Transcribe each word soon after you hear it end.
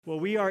Well,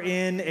 we are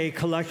in a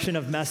collection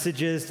of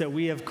messages that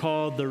we have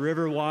called The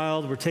River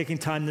Wild. We're taking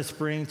time this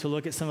spring to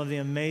look at some of the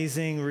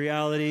amazing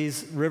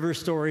realities, river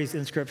stories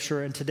in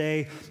Scripture. And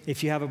today,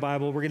 if you have a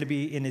Bible, we're going to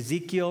be in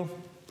Ezekiel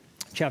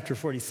chapter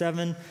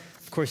 47.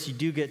 Of course, you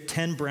do get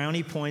 10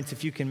 brownie points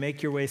if you can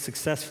make your way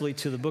successfully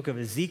to the book of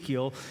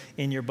Ezekiel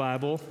in your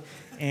Bible.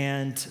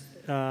 And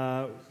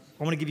I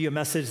want to give you a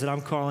message that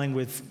I'm calling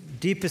with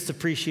deepest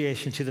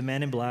appreciation to the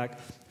man in black,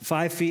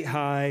 5 feet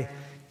high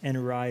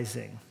and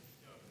rising.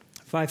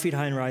 5 feet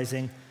high and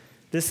rising.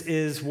 This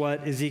is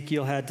what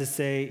Ezekiel had to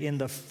say in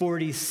the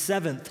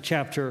 47th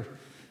chapter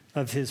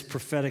of his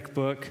prophetic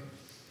book.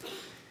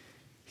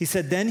 He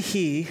said, "Then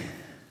he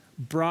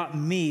brought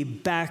me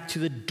back to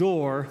the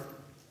door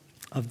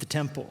of the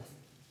temple.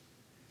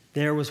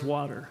 There was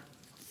water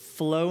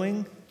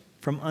flowing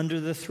from under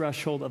the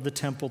threshold of the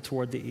temple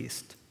toward the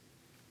east,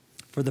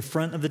 for the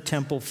front of the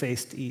temple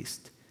faced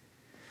east.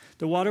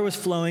 The water was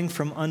flowing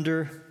from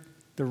under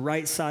the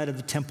right side of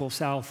the temple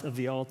south of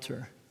the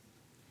altar.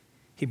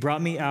 He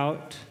brought me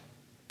out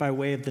by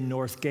way of the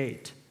north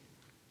gate,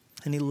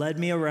 and he led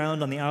me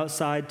around on the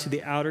outside to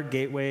the outer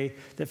gateway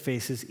that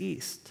faces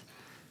east.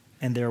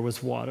 And there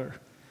was water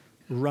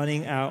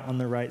running out on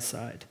the right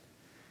side.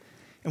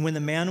 And when the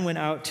man went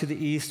out to the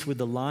east with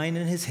the line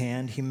in his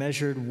hand, he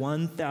measured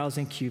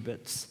 1,000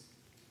 cubits.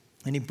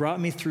 And he brought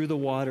me through the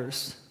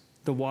waters.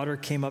 The water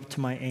came up to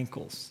my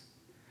ankles.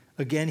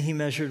 Again, he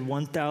measured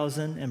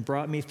 1,000 and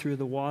brought me through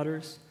the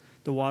waters.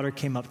 The water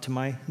came up to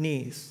my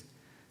knees.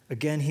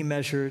 Again, he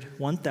measured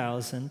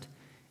 1,000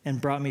 and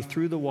brought me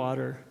through the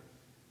water,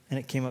 and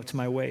it came up to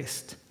my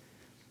waist.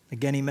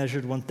 Again, he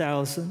measured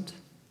 1,000,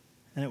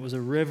 and it was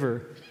a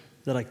river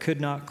that I could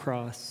not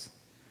cross,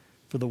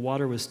 for the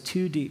water was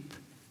too deep,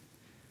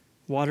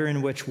 water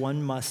in which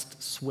one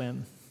must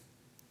swim,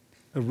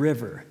 a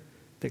river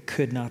that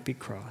could not be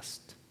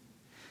crossed.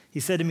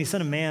 He said to me,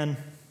 'Son of man,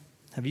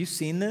 have you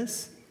seen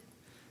this?'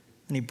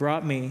 And he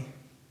brought me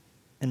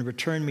and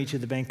returned me to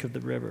the bank of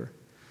the river.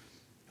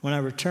 When I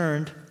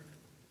returned,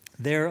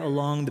 there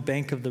along the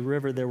bank of the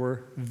river, there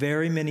were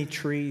very many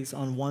trees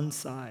on one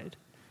side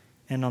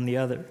and on the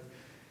other.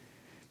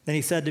 Then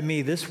he said to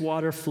me, 'This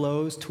water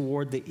flows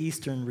toward the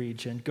eastern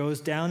region, goes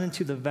down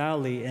into the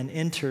valley and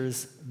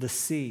enters the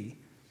sea.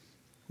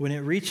 When it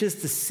reaches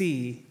the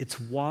sea, its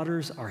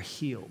waters are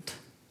healed.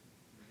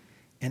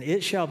 And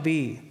it shall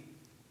be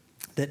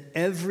that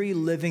every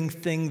living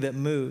thing that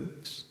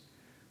moves,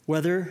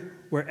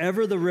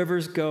 wherever the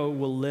rivers go,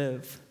 will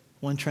live.'"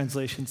 One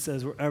translation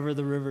says, "Wherever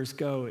the rivers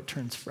go, it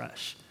turns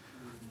fresh."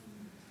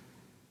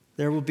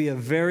 "There will be a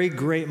very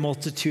great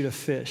multitude of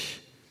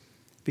fish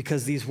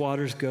because these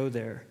waters go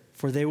there,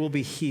 for they will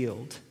be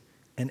healed,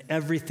 and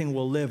everything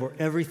will live," or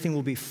everything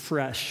will be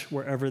fresh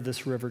wherever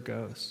this river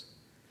goes.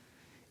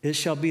 "It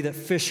shall be that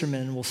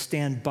fishermen will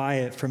stand by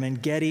it from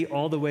En-Gedi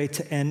all the way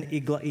to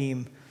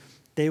En-Eglaim.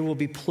 They will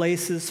be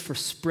places for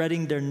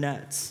spreading their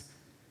nets.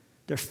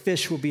 Their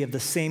fish will be of the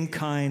same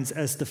kinds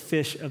as the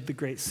fish of the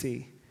great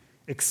sea,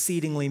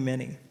 exceedingly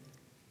many.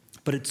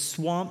 But its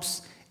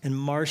swamps and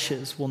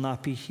marshes will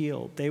not be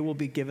healed. They will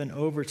be given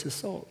over to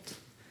salt.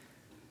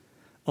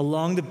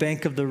 Along the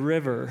bank of the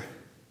river,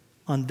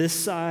 on this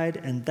side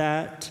and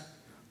that,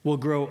 will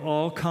grow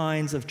all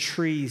kinds of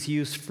trees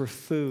used for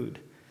food.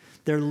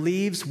 Their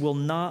leaves will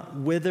not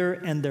wither,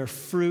 and their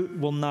fruit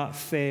will not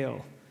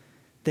fail.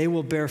 They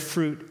will bear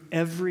fruit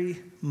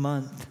every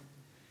month,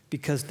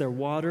 because their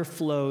water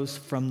flows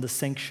from the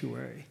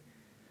sanctuary.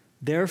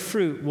 Their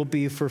fruit will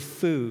be for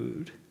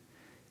food,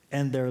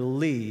 and their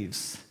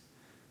leaves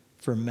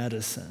for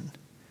medicine."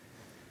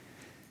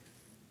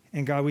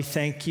 And God, we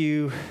thank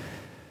you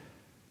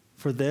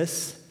for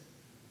this.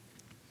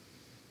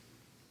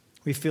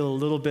 We feel a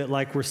little bit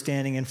like we're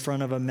standing in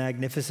front of a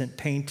magnificent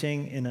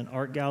painting in an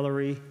art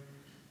gallery.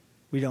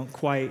 We don't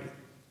quite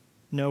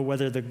know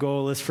whether the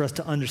goal is for us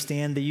to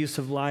understand the use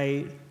of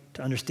light,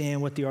 to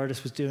understand what the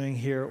artist was doing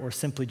here, or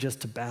simply just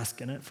to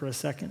bask in it for a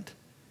second.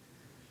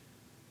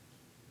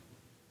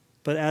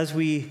 But as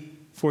we,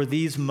 for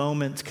these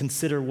moments,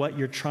 consider what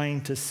you're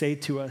trying to say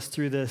to us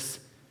through this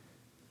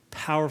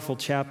powerful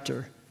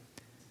chapter,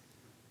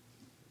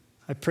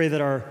 I pray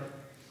that our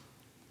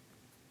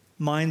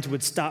minds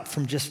would stop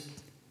from just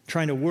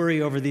trying to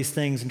worry over these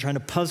things and trying to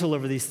puzzle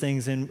over these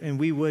things, and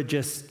we would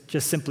just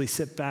simply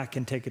sit back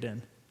and take it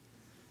in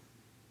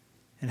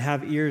and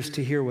have ears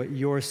to hear what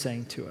you're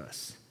saying to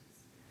us,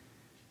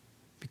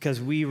 because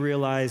we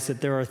realize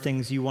that there are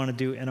things you want to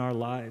do in our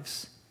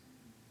lives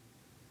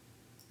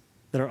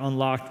that are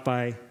unlocked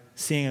by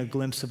seeing a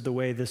glimpse of the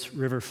way this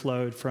river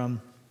flowed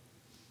from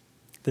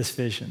this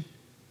vision.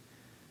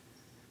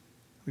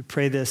 We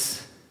pray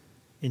this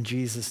in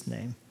Jesus'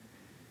 name.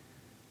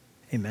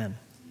 Amen.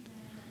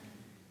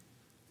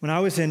 When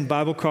I was in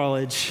Bible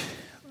college,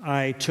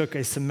 I took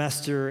a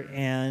semester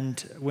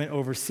and went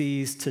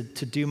overseas to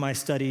do my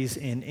studies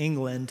in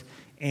England.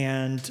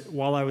 And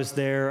while I was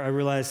there, I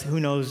realized,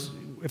 who knows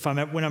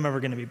when I'm ever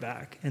going to be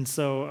back. And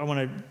so I want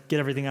to get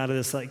everything out of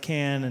this that I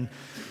can.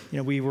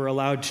 And we were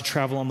allowed to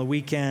travel on the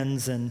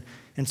weekends, and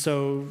And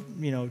so,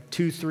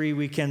 2-3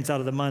 weekends out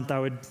of the month, I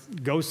would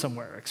go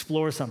somewhere,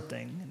 explore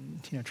something,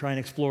 and, try and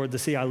explore the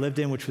city I lived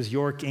in, which was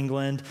York,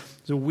 England.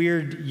 It was a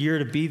weird year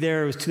to be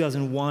there. It was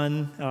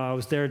 2001. I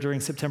was there during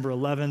September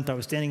 11th. I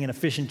was standing in a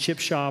fish and chip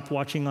shop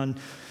watching on,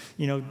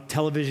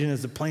 television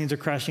as the planes are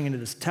crashing into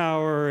this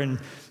tower, and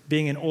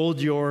being in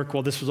Old York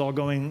while this was all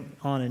going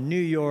on in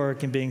New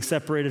York, and being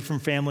separated from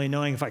family,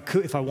 knowing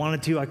if I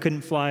wanted to, I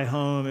couldn't fly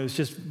home. It was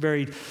just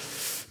very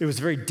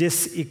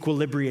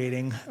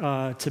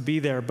disequilibrating to be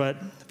there, but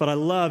I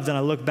loved, and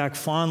I look back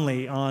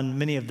fondly on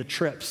many of the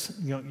trips,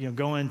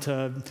 going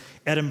to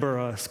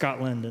Edinburgh,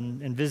 Scotland,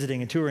 and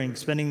visiting and touring,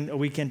 spending a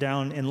weekend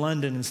down in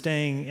London and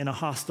staying in a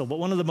hostel. But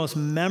one of the most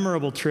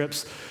memorable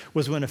trips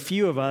was when a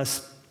few of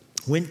us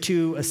went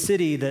to a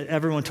city that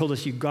everyone told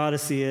us, you got to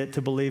see it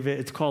to believe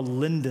it. It's called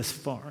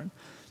Lindisfarne.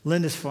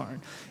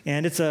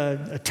 And it's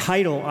a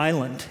tidal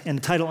island, and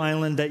a tidal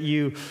island that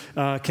you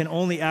can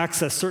only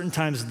access certain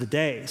times of the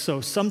day. So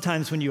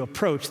sometimes when you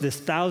approach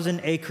this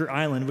 1,000-acre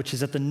island, which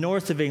is at the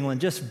north of England,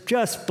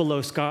 just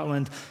below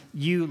Scotland,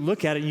 you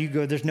look at it and you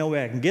go, there's no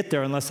way I can get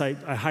there unless I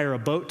hire a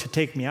boat to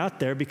take me out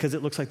there, because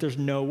it looks like there's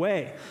no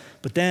way.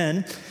 But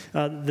then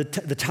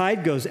the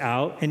tide goes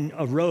out and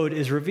a road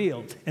is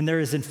revealed. And there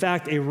is, in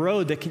fact, a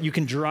road that you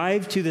can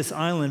drive to this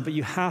island, but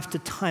you have to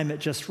time it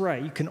just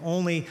right. You can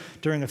only,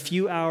 during a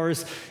few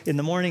hours in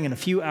the morning and a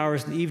few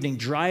hours in the evening,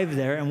 drive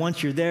there. And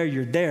once you're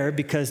there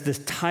because this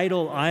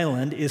tidal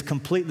island is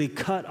completely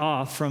cut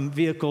off from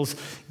vehicles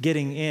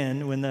getting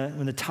in when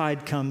the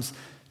tide comes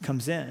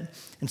in.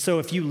 And so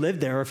if you live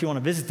there or if you want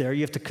to visit there,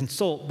 you have to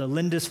consult the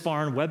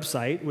Lindisfarne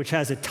website, which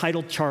has a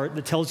tidal chart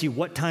that tells you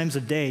what times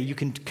of day you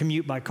can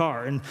commute by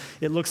car. And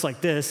it looks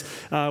like this,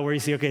 where you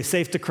see, okay,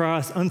 safe to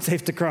cross,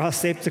 unsafe to cross,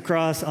 safe to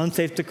cross,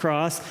 unsafe to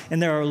cross. And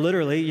there are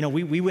literally,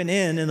 we went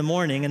in the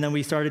morning, and then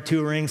we started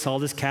touring, saw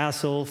this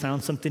castle,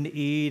 found something to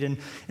eat.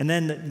 And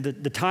then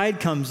the tide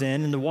comes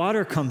in and the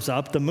water comes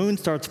up, the moon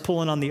starts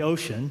pulling on the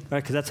ocean,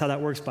 right? Because that's how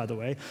that works, by the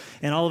way.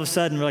 And all of a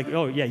sudden we're like,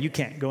 oh yeah, you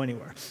can't go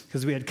anywhere.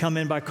 Because we had come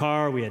in by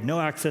car, we had no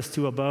access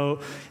to a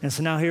boat, and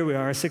so now here we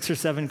are, 6 or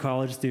 7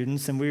 college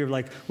students, and we were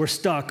like, we're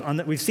stuck on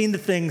that. We've seen the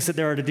things that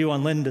there are to do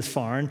on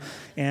Lindisfarne,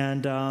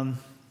 and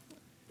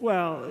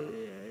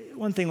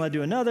one thing led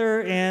to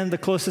another, and the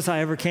closest I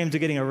ever came to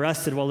getting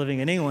arrested while living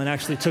in England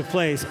actually took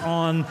place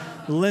on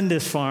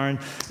Lindisfarne.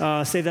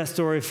 Save that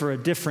story for a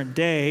different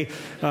day,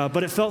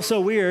 but it felt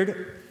so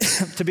weird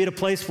to be at a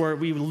place where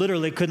we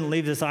literally couldn't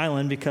leave this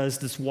island because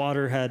this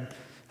water had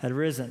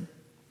risen,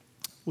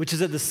 which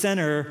is at the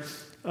center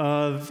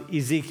of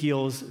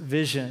Ezekiel's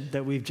vision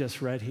that we've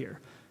just read here,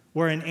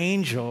 where an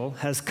angel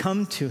has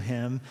come to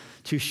him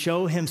to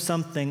show him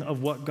something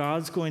of what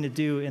God's going to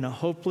do in a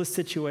hopeless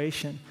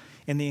situation,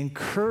 and the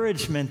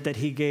encouragement that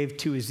he gave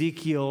to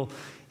Ezekiel,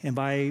 and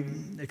by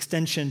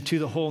extension to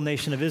the whole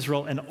nation of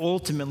Israel, and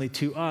ultimately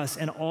to us.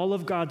 And all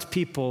of God's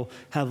people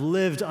have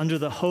lived under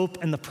the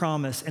hope and the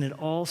promise, and it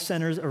all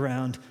centers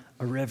around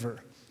a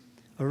river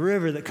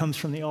that comes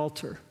from the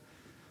altar.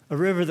 A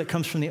river that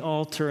comes from the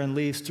altar and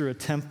leaves through a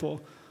temple.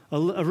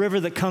 A river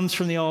that comes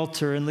from the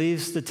altar and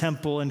leaves the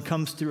temple and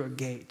comes through a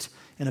gate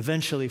and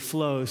eventually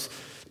flows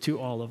to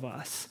all of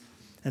us.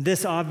 And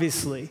this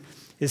obviously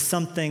is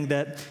something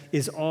that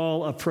is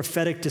all a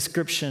prophetic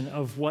description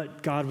of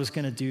what God was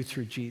going to do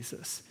through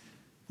Jesus.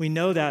 We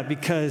know that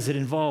because it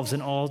involves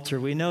an altar.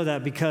 We know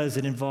that because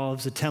it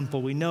involves a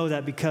temple. We know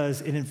that because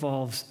it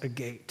involves a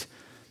gate.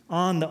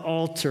 On the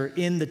altar,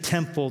 in the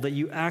temple that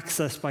you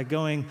access by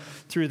going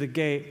through the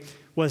gate,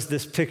 was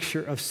this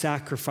picture of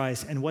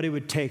sacrifice and what it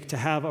would take to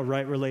have a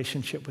right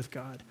relationship with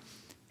God.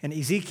 And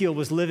Ezekiel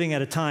was living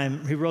at a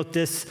time, he wrote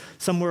this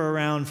somewhere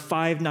around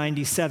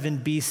 597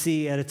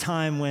 BC, at a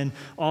time when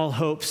all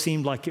hope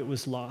seemed like it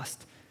was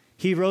lost.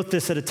 He wrote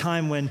this at a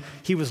time when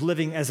he was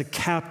living as a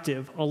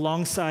captive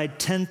alongside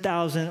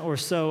 10,000 or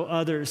so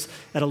others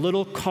at a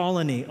little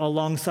colony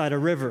alongside a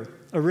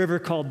river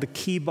called the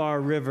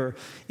Kebar River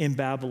in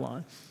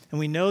Babylon. And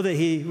we know that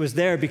he was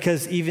there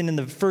because even in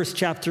the first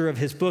chapter of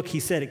his book, he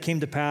said it came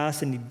to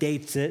pass, and he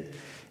dates it.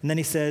 And then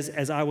he says,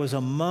 as I was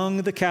among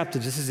the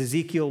captives, this is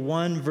Ezekiel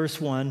 1,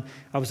 verse 1,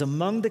 I was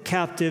among the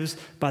captives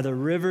by the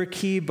river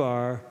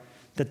Kebar,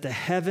 that the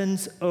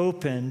heavens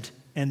opened,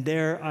 and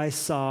there I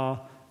saw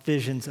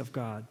visions of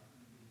God.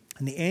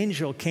 And the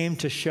angel came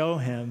to show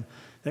him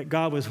that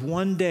God was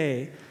one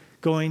day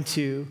going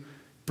to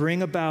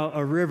bring about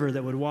a river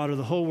that would water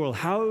the whole world.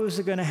 How was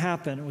it going to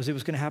happen? It was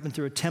going to happen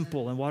through a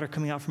temple, and water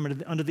coming out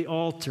from under the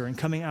altar and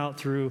coming out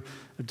through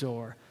a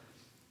door.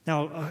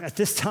 Now, at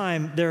this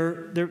time,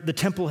 the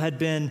temple had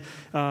been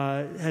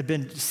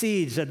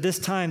sieged. At this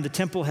time, the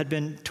temple had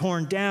been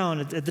torn down.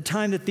 At the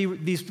time that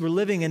these were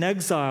living in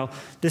exile,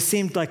 this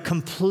seemed like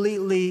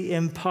completely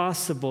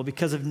impossible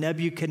because of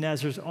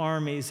Nebuchadnezzar's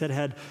armies that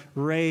had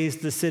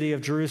razed the city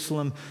of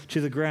Jerusalem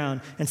to the ground.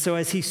 And so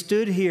as he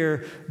stood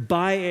here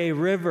by a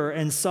river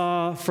and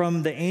saw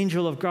from the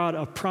angel of God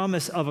a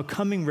promise of a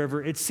coming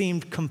river, it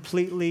seemed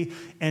completely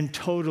and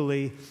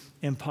totally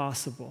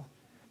impossible.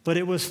 But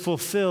it was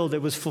fulfilled.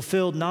 It was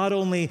fulfilled not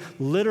only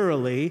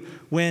literally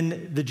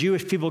when the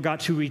Jewish people got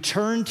to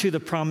return to the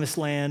promised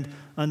land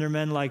under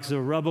men like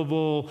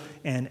Zerubbabel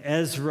and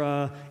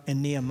Ezra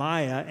and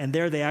Nehemiah, and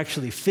there they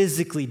actually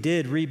physically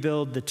did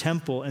rebuild the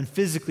temple and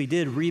physically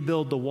did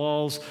rebuild the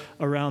walls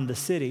around the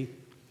city.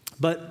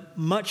 But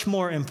much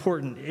more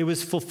important, it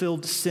was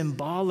fulfilled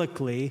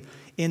symbolically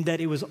in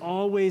that it was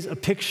always a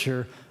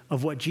picture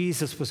of what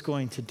Jesus was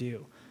going to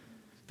do.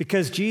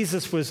 Because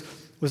Jesus was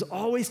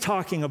always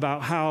talking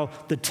about how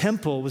the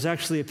temple was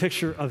actually a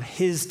picture of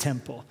his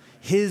temple,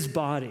 his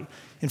body.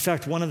 In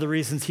fact, one of the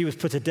reasons he was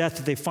put to death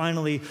that they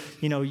finally,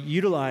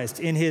 utilized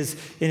in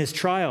his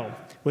trial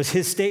was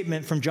his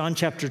statement from John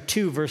chapter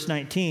 2, verse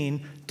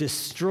 19,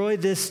 "Destroy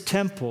this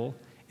temple,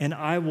 and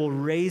I will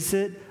raise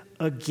it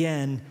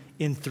again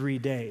in 3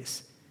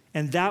 days."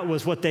 And that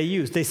was what they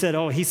used. They said,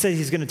 he said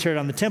he's going to tear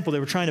down the temple. They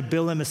were trying to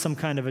bill him as some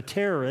kind of a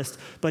terrorist,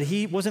 but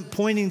he wasn't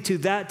pointing to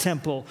that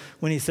temple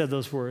when he said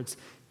those words.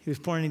 He was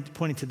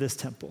pointing to this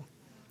temple,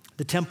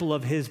 the temple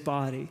of his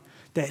body,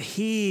 that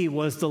he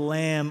was the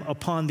lamb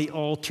upon the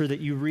altar that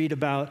you read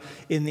about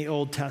in the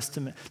Old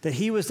Testament, that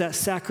he was that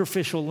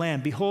sacrificial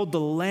lamb. "Behold, the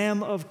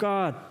Lamb of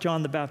God,"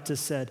 John the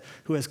Baptist said,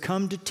 "who has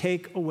come to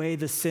take away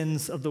the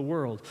sins of the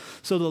world."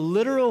 So the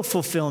literal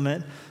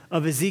fulfillment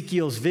of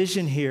Ezekiel's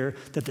vision here,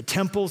 that the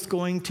temple's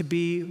going to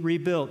be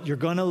rebuilt. You're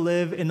going to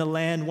live in the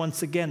land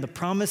once again. The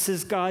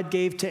promises God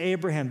gave to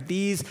Abraham,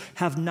 these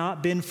have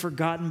not been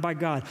forgotten by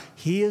God.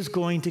 He is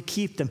going to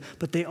keep them.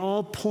 But they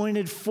all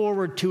pointed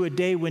forward to a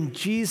day when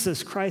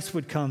Jesus Christ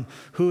would come,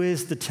 who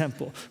is the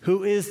temple,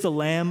 who is the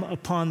lamb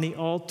upon the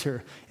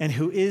altar, and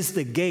who is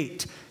the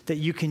gate that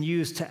you can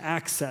use to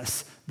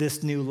access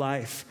this new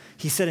life.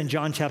 He said in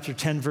John chapter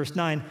 10, verse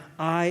 9,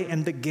 "I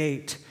am the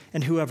gate,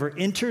 and whoever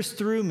enters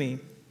through me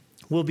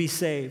will be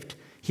saved.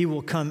 He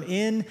will come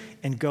in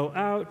and go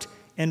out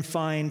and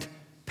find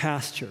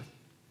pasture."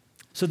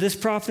 So this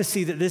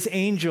prophecy that this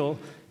angel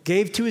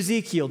gave to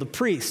Ezekiel, the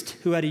priest,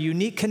 who had a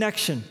unique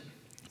connection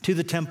to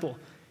the temple,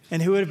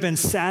 and who would have been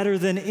sadder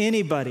than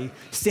anybody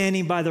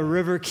standing by the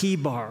river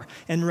Kibar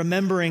and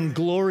remembering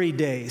glory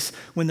days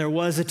when there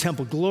was a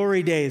temple,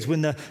 glory days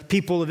when the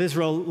people of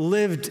Israel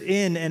lived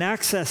in and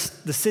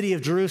accessed the city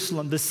of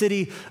Jerusalem, the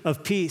city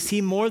of peace.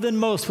 He more than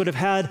most would have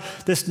had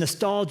this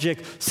nostalgic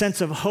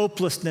sense of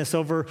hopelessness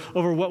over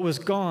what was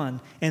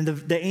gone. And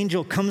the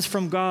angel comes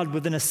from God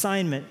with an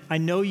assignment. "I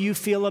know you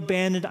feel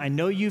abandoned. I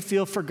know you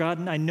feel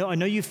forgotten. I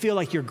know you feel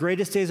like your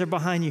greatest days are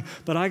behind you,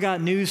 but I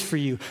got news for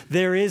you.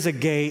 There is a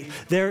gate,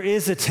 there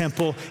is a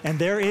temple, and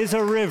there is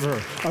a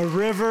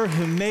river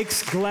who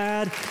makes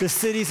glad the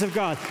cities of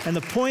God." And the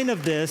point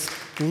of this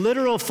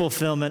literal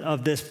fulfillment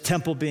of this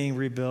temple being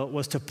rebuilt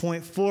was to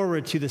point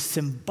forward to the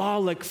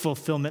symbolic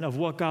fulfillment of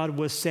what God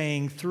was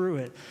saying through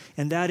it.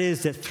 And that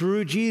is that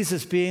through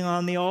Jesus being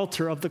on the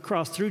altar of the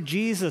cross, through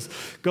Jesus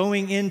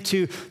going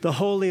into the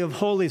Holy of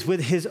Holies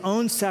with his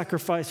own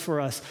sacrifice for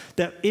us,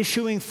 that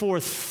issuing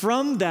forth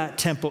from that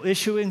temple,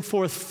 issuing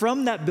forth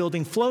from that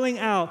building, flowing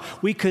out,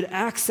 we could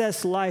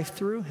access life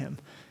through him.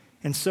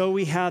 And so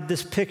we have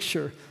this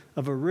picture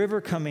of a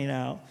river coming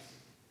out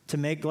to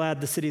make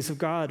glad the cities of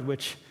God,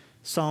 which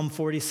Psalm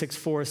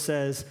 46:4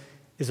 says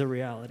is a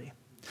reality.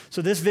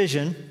 So this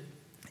vision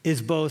is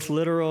both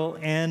literal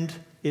and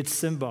it's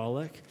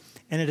symbolic.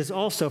 And it is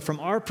also, from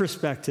our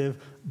perspective,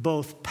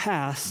 both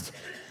past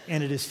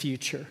and it is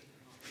future.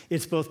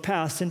 It's both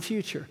past and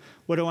future.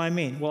 What do I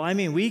mean? Well, I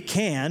mean, we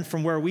can,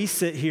 from where we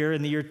sit here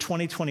in the year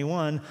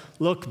 2021,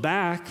 look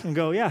back and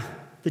go, yeah,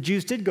 the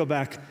Jews did go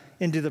back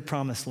into the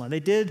promised land. They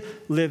did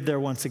live there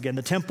once again.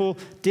 The temple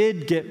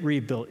did get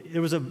rebuilt.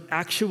 There was an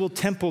actual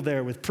temple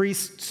there with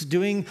priests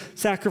doing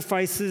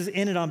sacrifices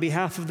in it on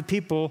behalf of the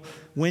people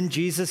when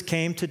Jesus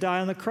came to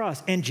die on the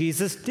cross. And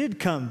Jesus did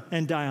come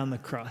and die on the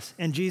cross.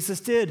 And Jesus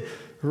did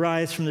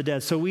rise from the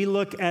dead. So we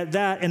look at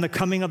that, and the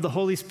coming of the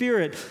Holy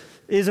Spirit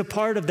is a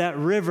part of that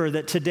river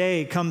that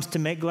today comes to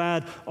make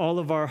glad all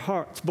of our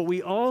hearts. But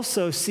we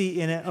also see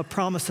in it a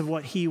promise of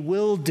what he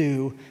will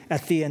do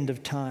at the end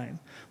of time.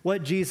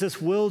 What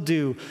Jesus will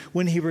do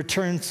when he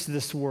returns to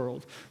this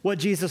world. What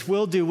Jesus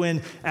will do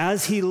when,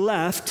 as he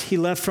left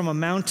from a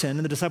mountain,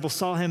 and the disciples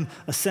saw him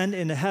ascend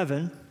into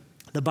heaven.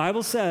 The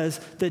Bible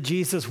says that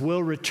Jesus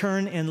will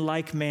return in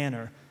like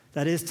manner.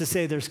 That is to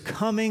say, there's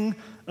coming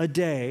a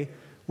day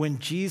when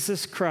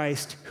Jesus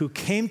Christ, who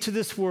came to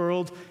this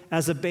world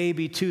as a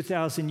baby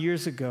 2,000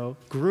 years ago,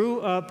 grew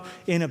up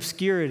in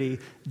obscurity,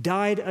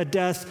 died a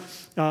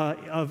death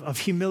of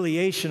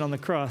humiliation on the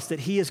cross, that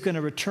he is going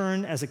to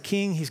return as a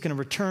king, he's going to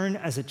return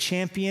as a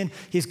champion,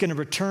 he's going to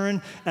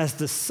return as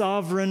the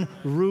sovereign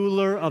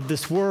ruler of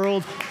this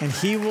world, and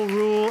he will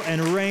rule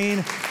and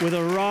reign with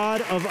a rod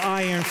of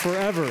iron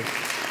forever.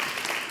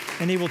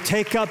 And he will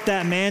take up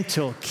that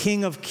mantle,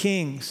 King of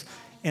Kings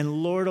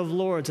and Lord of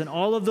Lords, and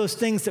all of those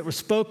things that were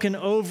spoken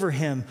over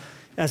him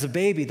as a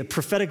baby, the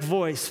prophetic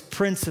voice,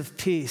 Prince of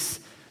Peace,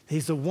 that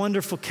he's the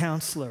wonderful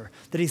counselor,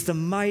 that he's the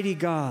mighty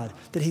God,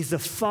 that he's the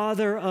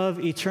Father of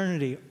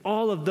eternity.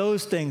 All of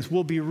those things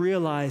will be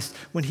realized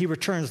when he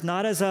returns,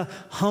 not as a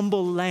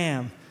humble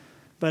lamb,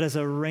 but as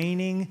a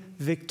reigning,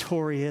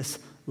 victorious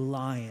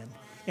lion.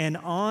 And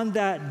on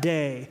that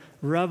day,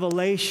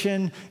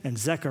 Revelation and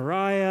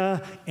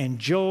Zechariah and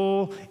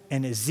Joel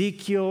and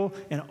Ezekiel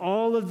and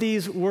all of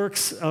these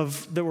works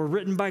that were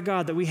written by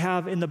God that we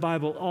have in the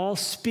Bible all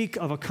speak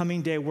of a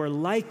coming day where,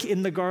 like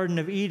in the Garden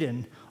of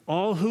Eden,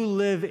 all who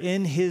live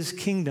in his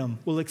kingdom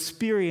will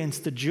experience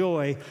the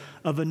joy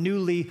of a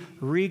newly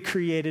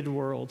recreated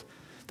world.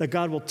 That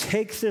God will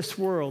take this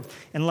world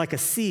and, like a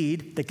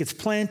seed that gets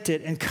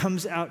planted and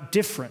comes out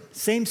different,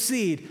 same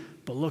seed,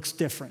 but looks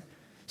different.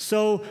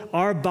 So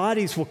our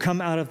bodies will come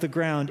out of the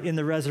ground in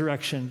the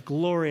resurrection,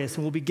 glorious,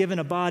 and we'll be given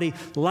a body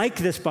like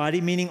this body,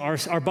 meaning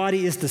our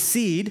body is the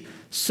seed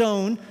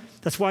sown.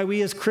 That's why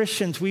we as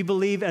Christians, we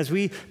believe as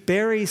we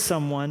bury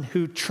someone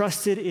who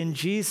trusted in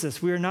Jesus,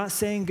 we are not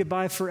saying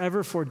goodbye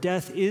forever, for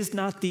death is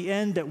not the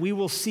end, that we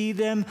will see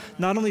them,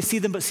 not only see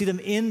them, but see them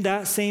in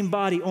that same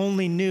body,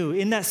 only new,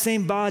 in that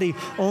same body,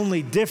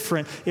 only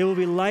different. It will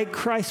be like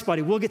Christ's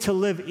body. We'll get to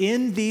live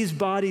in these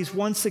bodies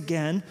once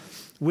again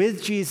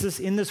with Jesus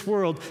in this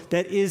world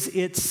that is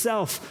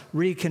itself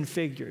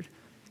reconfigured.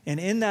 And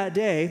in that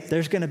day,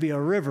 there's going to be a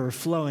river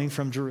flowing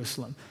from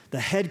Jerusalem, the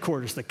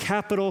headquarters, the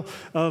capital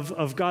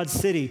of God's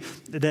city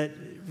that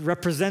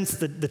represents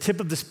the tip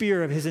of the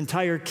spear of his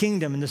entire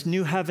kingdom and this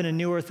new heaven and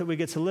new earth that we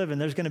get to live in.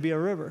 There's going to be a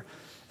river,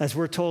 as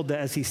we're told that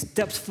as he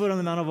steps foot on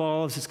the Mount of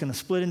Olives, it's going to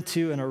split in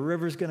two and a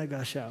river's going to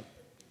gush out.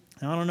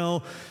 And I don't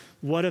know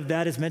what of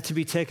that is meant to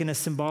be taken as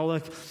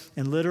symbolic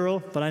and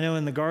literal, but I know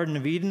in the Garden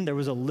of Eden, there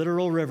was a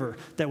literal river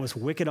that was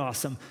wicked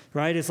awesome,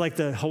 right? It's like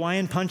the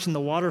Hawaiian punch in the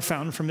water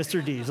fountain from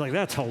Mr. D. It's like,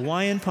 that's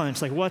Hawaiian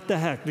punch. Like, what the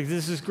heck? Like,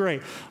 this is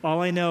great. All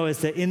I know is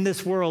that in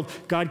this world,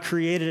 God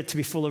created it to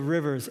be full of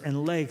rivers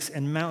and lakes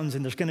and mountains,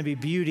 and there's going to be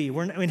beauty.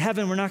 In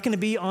heaven, we're not going to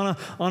be on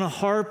a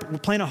harp. We're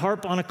playing a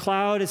harp on a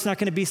cloud. It's not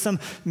going to be some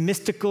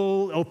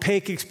mystical,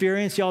 opaque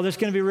experience. Y'all, there's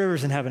going to be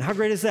rivers in heaven. How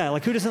great is that?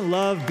 Like, who doesn't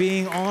love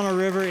being on a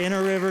river, in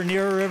a river,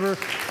 near a river,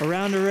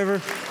 around a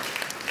river?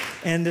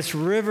 And this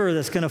river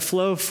that's going to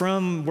flow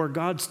from where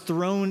God's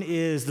throne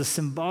is, the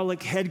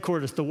symbolic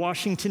headquarters, the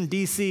Washington,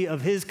 D.C.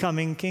 of his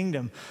coming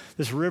kingdom.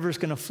 This river is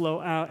going to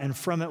flow out, and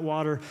from it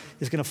water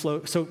is going to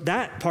flow. So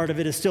that part of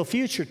it is still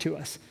future to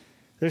us.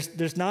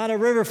 There's not a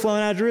river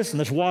flowing out of Jerusalem.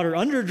 There's water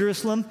under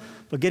Jerusalem,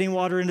 but getting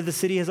water into the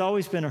city has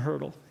always been a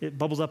hurdle. It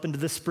bubbles up into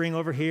this spring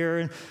over here,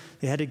 and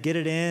they had to get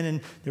it in,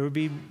 and there would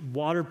be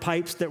water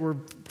pipes that were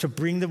to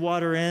bring the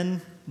water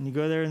in. And you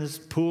go there, and there's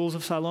pools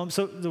of Siloam.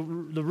 So the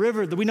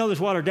river, we know there's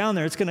water down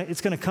there. It's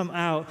gonna come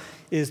out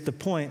is the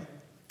point,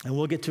 and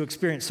we'll get to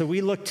experience. So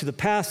we look to the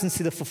past and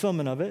see the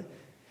fulfillment of it,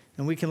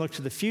 and we can look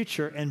to the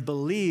future and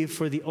believe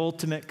for the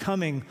ultimate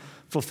coming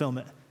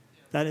fulfillment.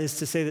 That is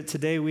to say that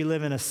today we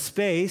live in a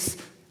space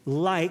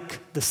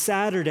like the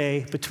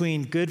Saturday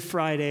between Good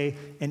Friday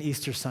and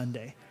Easter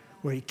Sunday,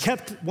 where he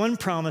kept one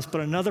promise, but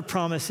another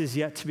promise is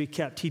yet to be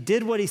kept. He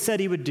did what he said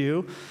he would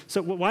do.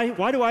 So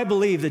why do I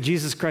believe that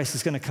Jesus Christ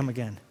is going to come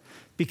again?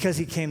 Because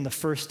he came the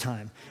first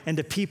time. And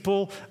the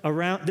people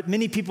around, that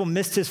many people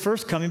missed his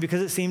first coming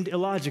because it seemed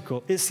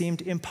illogical. It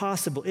seemed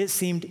impossible. It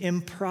seemed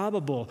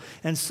improbable.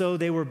 And so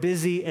they were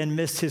busy and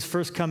missed his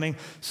first coming.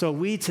 So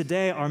we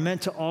today are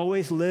meant to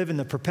always live in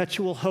the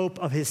perpetual hope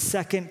of his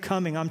second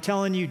coming. I'm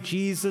telling you,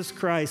 Jesus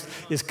Christ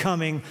is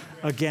coming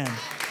again.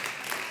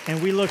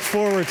 And we look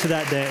forward to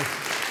that day.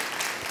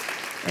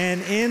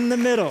 And in the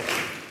middle,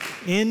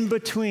 in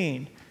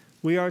between,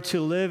 we are to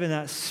live in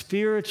that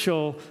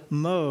spiritual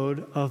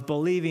mode of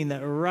believing that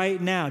right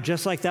now,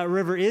 just like that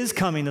river is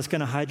coming that's going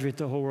to hydrate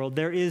the whole world,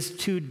 there is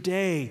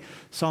today,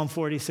 Psalm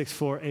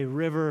 46:4, a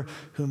river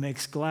who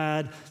makes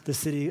glad the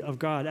city of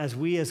God. As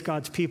we as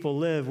God's people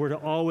live, we're to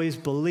always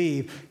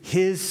believe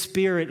his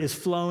spirit is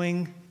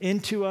flowing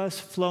into us,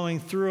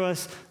 flowing through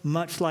us,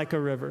 much like a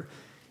river.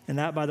 And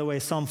that, by the way,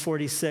 Psalm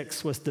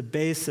 46 was the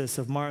basis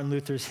of Martin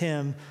Luther's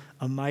hymn,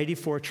 "A Mighty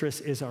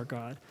Fortress is Our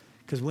God."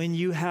 Because when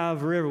you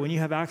have river, when you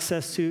have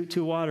access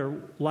to water,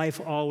 life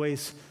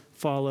always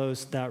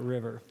follows that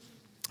river.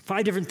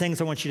 5 different things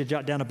I want you to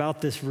jot down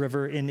about this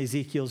river in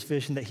Ezekiel's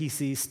vision that he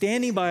sees.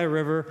 Standing by a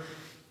river,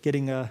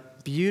 getting a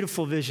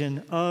beautiful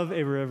vision of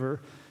a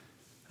river.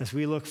 As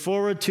we look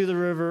forward to the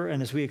river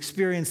and as we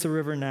experience the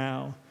river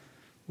now,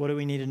 what do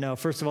we need to know?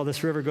 First of all,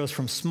 this river goes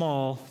from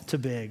small to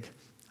big.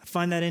 I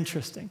find that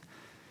interesting.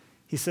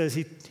 He says,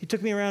 he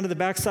took me around to the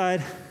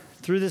backside,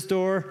 through this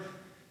door,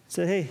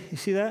 said, "Hey, you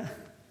see that?"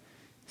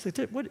 He's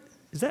like, "What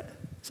is that?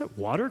 Is that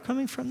water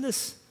coming from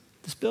this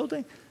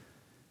building?"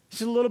 It's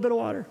just a little bit of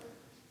water.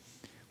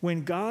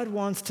 When God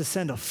wants to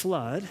send a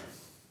flood,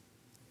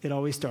 it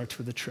always starts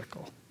with a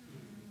trickle.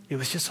 It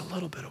was just a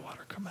little bit of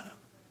water coming up.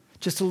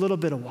 Just a little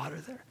bit of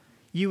water there.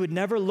 You would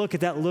never look at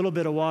that little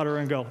bit of water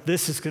and go,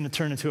 "This is going to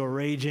turn into a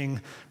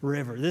raging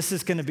river. This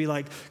is going to be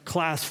like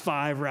Class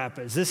 5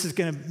 rapids. This is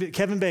going to be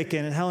Kevin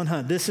Bacon and Helen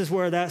Hunt. This is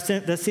where this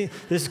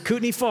is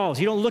Kootenai Falls."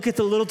 You don't look at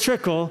the little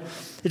trickle.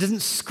 It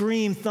doesn't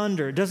scream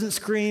thunder. It doesn't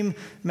scream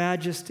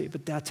majesty,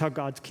 but that's how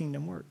God's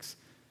kingdom works.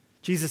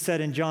 Jesus said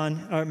in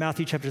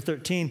Matthew chapter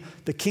 13,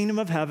 "The kingdom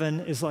of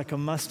heaven is like a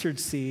mustard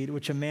seed,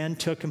 which a man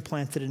took and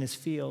planted in his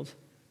field.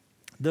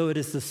 Though it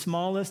is the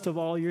smallest of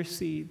all your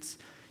seeds,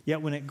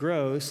 yet when it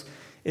grows,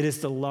 it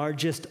is the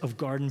largest of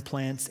garden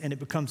plants, and it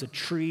becomes a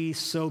tree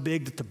so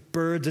big that the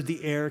birds of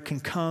the air can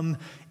come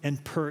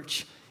and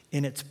perch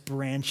in its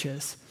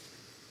branches.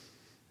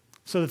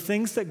 So the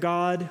things that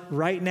God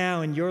right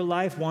now in your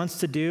life wants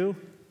to do,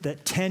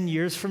 that 10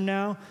 years from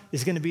now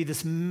is going to be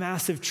this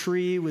massive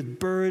tree with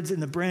birds in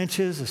the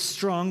branches, a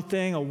strong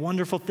thing, a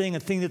wonderful thing,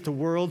 a thing that the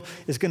world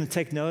is going to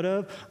take note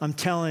of. I'm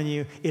telling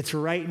you, it's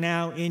right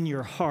now in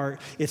your heart.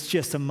 It's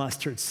just a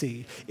mustard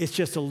seed. It's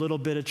just a little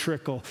bit of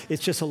trickle.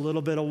 It's just a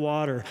little bit of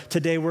water.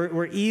 Today,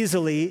 we're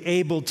easily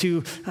able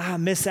to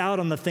miss out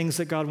on the things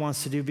that God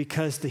wants to do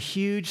because the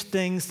huge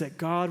things that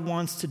God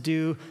wants to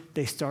do,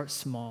 they start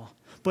small.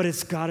 But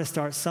it's got to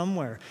start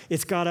somewhere.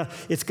 It's got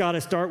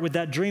to start with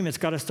that dream. It's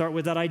got to start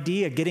with that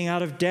idea, getting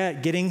out of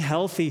debt, getting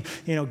healthy,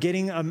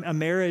 getting a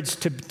marriage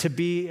to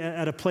be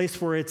at a place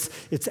where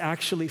it's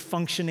actually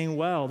functioning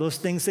well. Those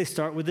things, they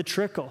start with a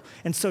trickle.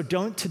 And so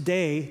don't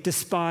today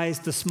despise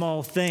the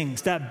small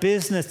things. That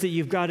business that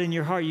you've got in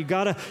your heart, you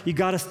got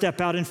to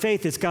step out in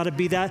faith. It's got to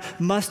be that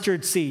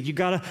mustard seed. You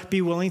got to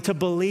be willing to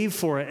believe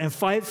for it and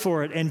fight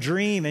for it and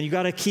dream. And you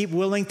got to keep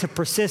willing to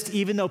persist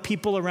even though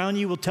people around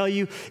you will tell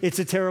you it's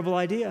a terrible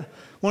idea.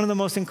 One of the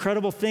most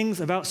incredible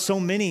things about so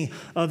many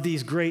of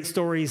these great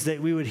stories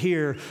that we would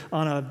hear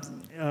on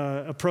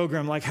a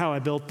program like How I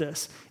Built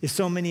This is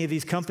so many of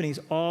these companies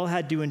all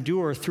had to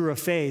endure through a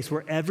phase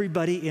where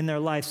everybody in their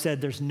life said,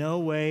 there's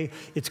no way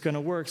it's going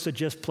to work, so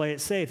just play it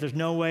safe. There's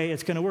no way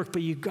it's going to work,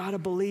 but you got to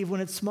believe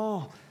when it's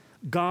small.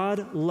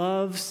 God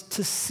loves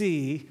to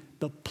see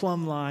the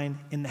plumb line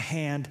in the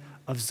hand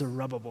of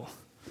Zerubbabel.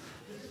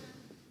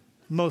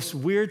 Most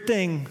weird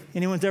thing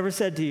anyone's ever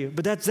said to you,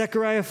 but that's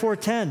Zechariah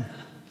 4:10.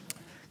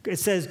 It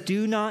says,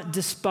 do not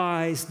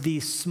despise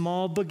these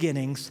small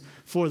beginnings,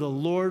 for the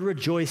Lord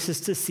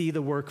rejoices to see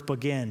the work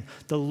begin.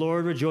 The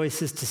Lord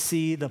rejoices to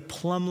see the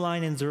plumb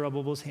line in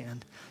Zerubbabel's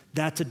hand.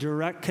 That's a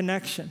direct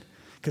connection.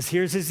 Because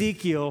here's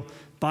Ezekiel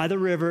by the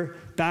river,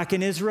 back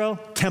in Israel,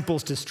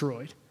 temple's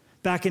destroyed.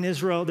 Back in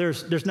Israel,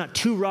 there's not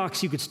two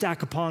rocks you could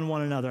stack upon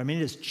one another. I mean,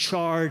 it is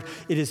charred,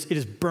 it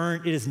is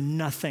burnt, it is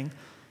nothing.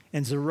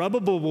 And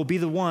Zerubbabel will be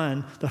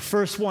the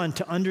first one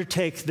to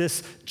undertake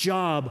this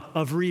job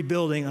of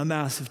rebuilding a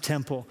massive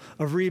temple,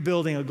 of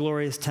rebuilding a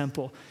glorious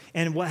temple.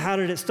 And how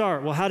did it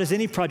start? Well, how does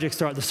any project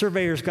start? The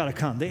surveyor's got to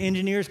come. The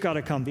engineer's got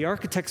to come. The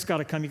architect's got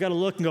to come. You got to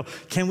look and go,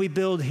 can we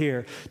build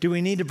here? Do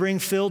we need to bring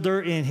fill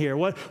dirt in here?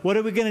 What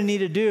are we going to need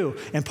to do?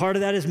 And part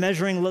of that is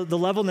measuring the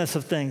levelness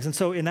of things. And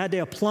so in that day,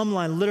 a plumb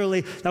line,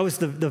 literally, that was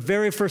the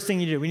very first thing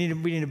you do. We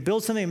need to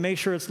build something and make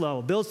sure it's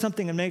level. Build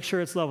something and make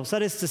sure it's level. So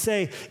that is to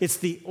say, it's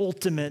the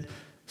ultimate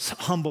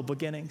humble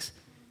beginnings.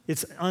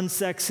 It's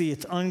unsexy,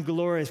 it's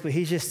unglorious, but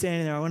he's just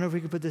standing there. I wonder if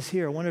we could put this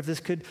here. I wonder if this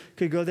could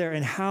go there.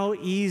 And how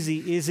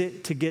easy is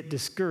it to get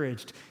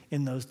discouraged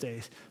in those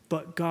days?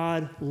 But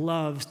God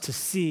loves to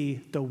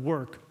see the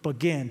work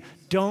begin.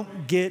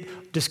 Don't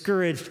get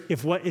discouraged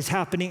if what is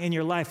happening in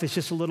your life is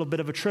just a little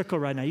bit of a trickle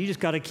right now. You just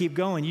got to keep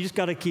going. You just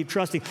got to keep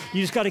trusting.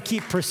 You just got to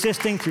keep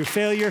persisting through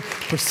failure,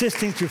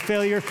 persisting through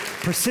failure,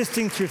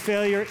 persisting through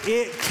failure.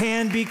 It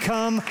can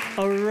become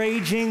a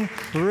raging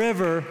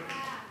river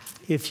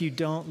if you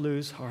don't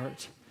lose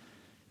heart.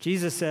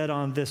 Jesus said,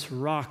 on this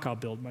rock I'll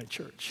build my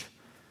church.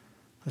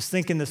 I was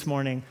thinking this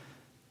morning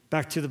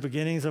back to the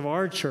beginnings of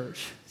our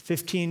church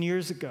 15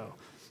 years ago.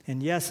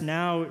 And yes,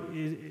 now,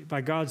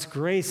 by God's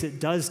grace, it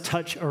does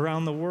touch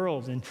around the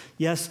world. And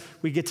yes,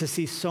 we get to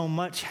see so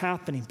much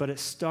happening, but it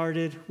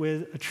started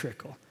with a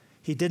trickle.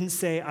 He didn't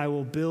say, I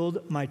will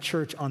build my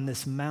church on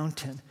this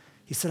mountain.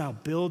 He said, I'll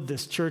build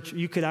this church.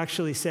 You could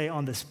actually say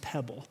on this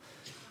pebble.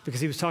 Because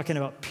he was talking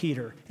about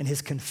Peter and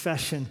his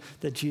confession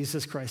that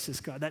Jesus Christ is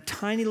God. That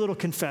tiny little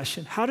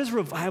confession. How does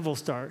revival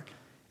start?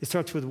 It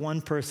starts with one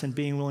person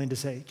being willing to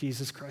say,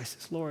 Jesus Christ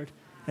is Lord,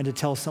 and to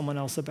tell someone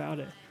else about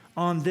it.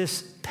 On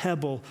this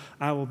pebble,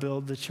 I will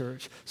build the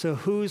church. So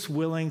who's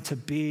willing to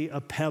be a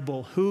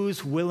pebble?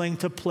 Who's willing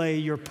to play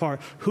your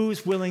part?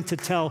 Who's willing to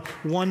tell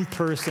one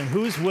person?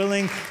 Who's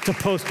willing to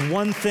post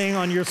one thing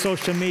on your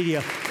social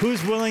media?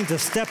 Who's willing to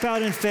step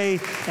out in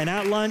faith and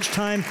at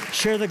lunchtime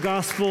share the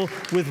gospel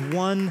with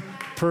one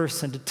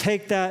person, to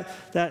take that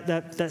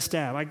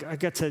stab? I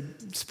got to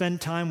spend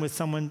time with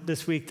someone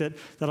this week that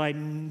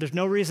there's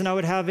no reason I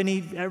would have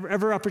any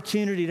ever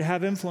opportunity to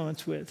have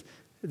influence with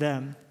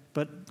them.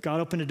 But God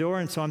opened a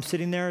door, and so I'm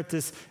sitting there at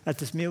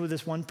this meal with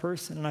this one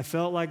person, and I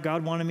felt like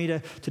God wanted me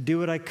to do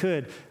what I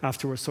could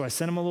afterwards. So I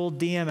sent him a little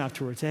DM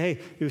afterwards. Hey,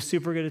 it was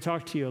super good to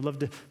talk to you. I'd love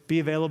to be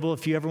available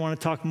if you ever want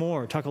to talk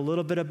more, talk a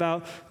little bit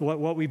about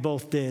what we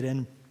both did.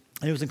 And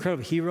it was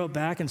incredible. He wrote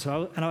back, and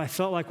I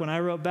felt like when I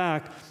wrote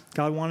back,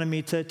 God wanted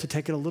me to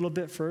take it a little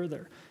bit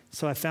further.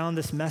 So I found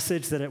this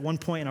message that at one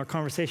point in our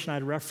conversation I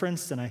had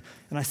referenced, and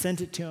I sent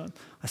it to him.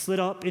 I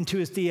slid up into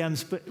his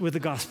DMs with the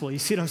gospel. You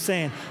see what I'm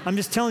saying? I'm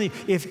just telling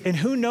you, and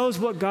who knows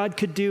what God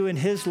could do in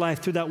his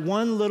life through that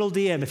one little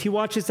DM. If he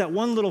watches that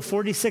one little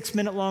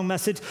 46-minute long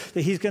message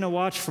that he's going to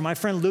watch from my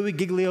friend Louis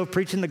Giglio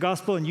preaching the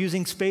gospel and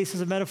using space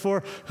as a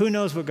metaphor, who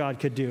knows what God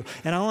could do?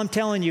 And all I'm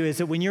telling you is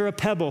that when you're a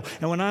pebble,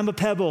 and when I'm a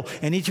pebble,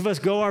 and each of us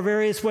go our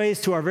various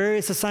ways to our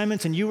various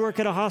assignments, and you work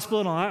at a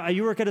hospital, and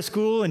you work at a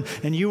school,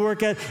 and you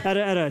work at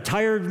a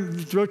tire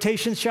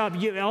rotation shop,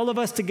 all of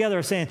us together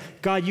are saying,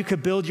 God, you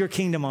could build your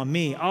kingdom on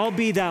me. I'll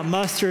be that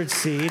mustard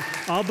seed.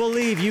 I'll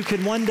believe you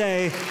could one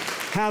day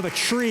have a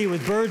tree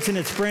with birds in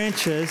its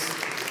branches.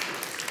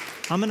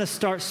 I'm going to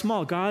start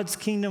small. God's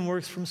kingdom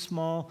works from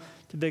small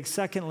to big.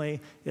 Secondly,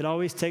 it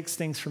always takes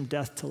things from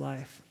death to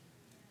life.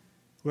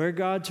 Where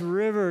God's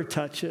river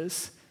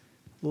touches,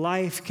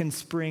 life can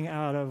spring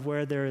out of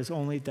where there is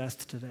only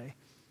death today.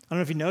 I don't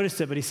know if you noticed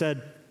it, but he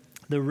said,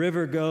 the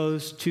river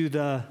goes to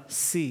the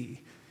sea.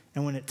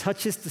 And when it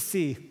touches the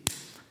sea,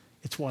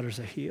 its waters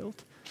are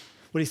healed.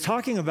 What he's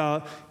talking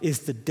about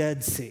is the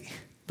Dead Sea,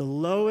 the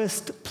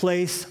lowest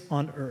place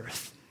on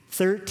earth,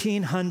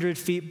 1,300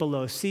 feet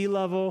below sea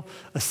level,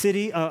 a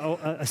sea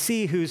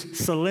whose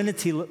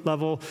salinity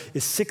level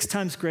is 6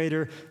 times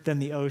greater than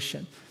the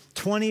ocean,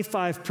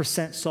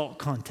 25% salt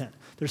content.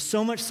 There's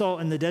so much salt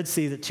in the Dead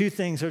Sea that 2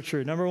 things are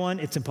true. Number 1,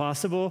 it's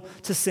impossible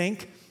to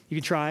sink. You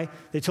can try.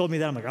 They told me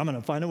that. I'm like, I'm going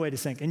to find a way to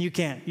sink. And you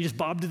can't. You just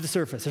bob to the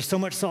surface. There's so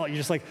much salt. You're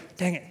just like,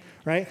 dang it,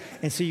 right?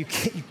 And so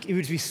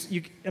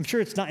I'm sure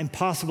it's not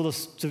impossible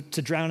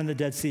to drown in the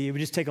Dead Sea. It would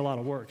just take a lot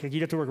of work. Like,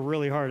 you'd have to work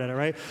really hard at it,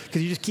 right?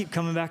 Because you just keep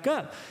coming back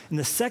up. And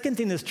the second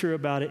thing that's true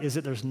about it is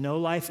that there's no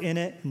life in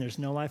it and there's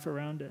no life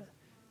around it.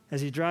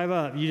 As you drive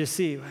up, you just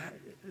see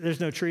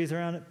there's no trees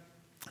around it.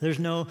 There's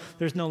no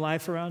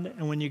life around it.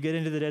 And when you get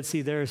into the Dead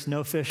Sea, there's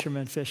no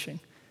fishermen fishing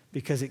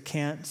because it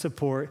can't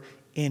support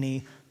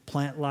any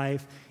plant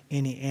life,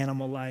 any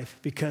animal life,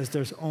 because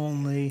there's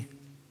only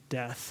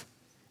death.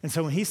 And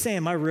so when he's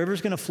saying my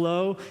river's going to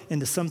flow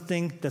into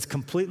something that's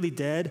completely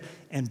dead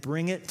and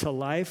bring it to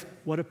life,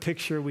 what a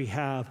picture we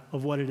have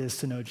of what it is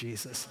to know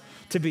Jesus.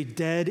 To be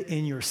dead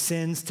in your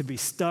sins, to be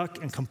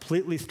stuck and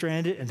completely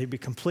stranded, and to be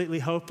completely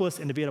hopeless,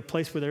 and to be at a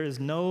place where there is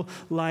no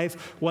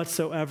life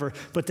whatsoever,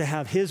 but to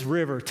have his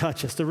river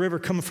touch us. The river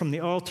coming from the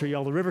altar,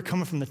 y'all. The river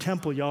coming from the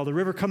temple, y'all. The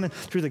river coming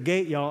through the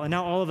gate, y'all. And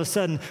now all of a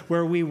sudden,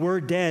 where we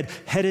were dead,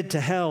 headed to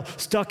hell,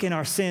 stuck in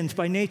our sins,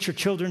 by nature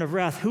children of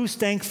wrath, who's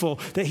thankful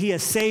that he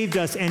has saved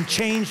us and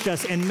changed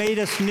us and made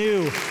us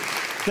new?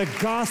 The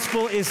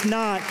gospel is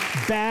not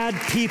bad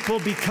people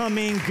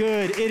becoming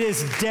good. It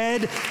is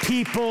dead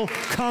people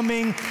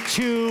coming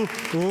to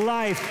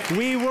life.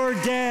 We were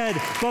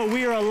dead, but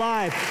we are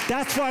alive.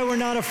 That's why we're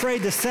not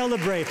afraid to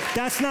celebrate.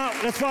 That's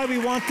why we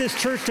want this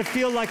church to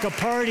feel like a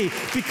party,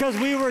 because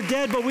we were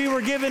dead, but we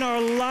were given our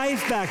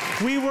life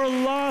back. We were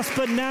lost,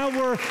 but now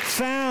we're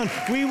found.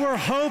 We were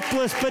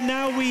hopeless, but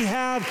now we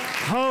have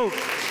hope.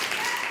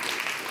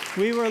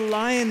 We were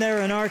lying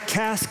there in our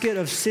casket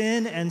of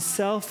sin and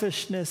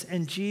selfishness,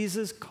 and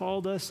Jesus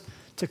called us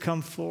to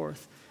come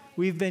forth.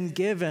 We've been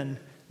given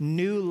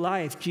new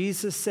life.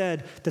 Jesus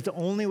said that the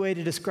only way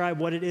to describe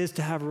what it is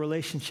to have a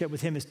relationship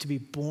with him is to be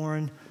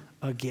born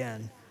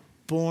again,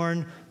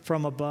 born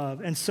from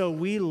above. And so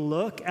we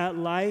look at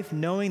life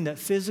knowing that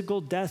physical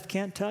death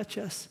can't touch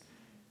us.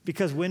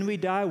 Because when we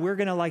die, we're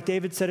going to, like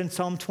David said in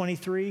Psalm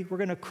 23, we're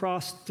going to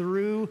cross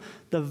through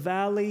the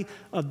valley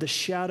of the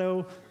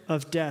shadow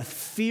of death,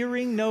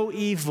 fearing no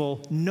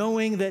evil,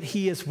 knowing that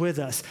he is with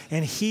us.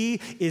 And he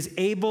is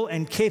able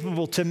and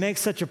capable to make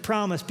such a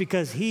promise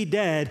because he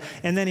died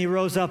and then he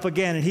rose up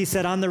again. And he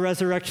said, I'm the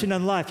resurrection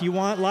and life. You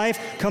want life?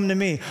 Come to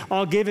me.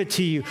 I'll give it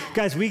to you.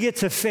 Guys, we get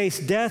to face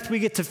death. We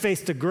get to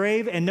face the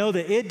grave and know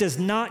that it does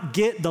not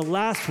get the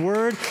last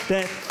word,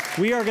 that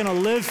we are going to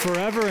live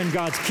forever in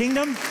God's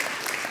kingdom.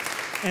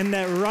 And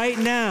that right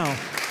now,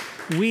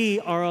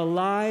 we are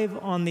alive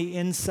on the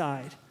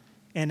inside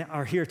and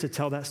are here to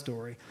tell that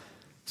story.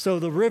 So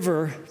the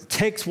river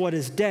takes what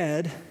is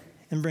dead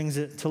and brings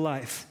it to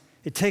life.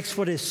 It takes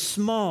what is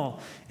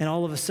small, and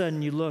all of a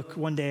sudden you look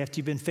one day after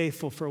you've been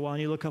faithful for a while,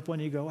 and you look up one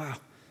and you go, wow,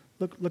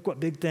 look what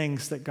big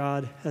things that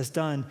God has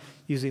done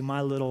using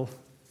my little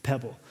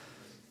pebble.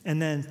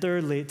 And then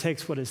thirdly, it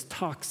takes what is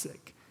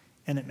toxic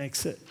and it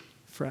makes it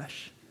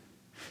fresh.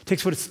 It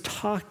takes what is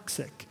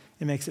toxic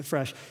and makes it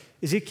fresh.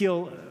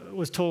 Ezekiel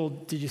was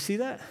told, did you see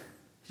that?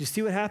 Did you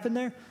see what happened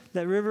there?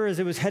 That river, as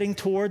it was heading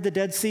toward the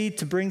Dead Sea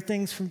to bring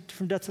things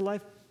from death to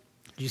life?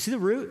 Did you see the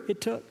route it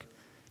took?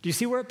 Do you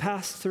see where it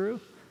passed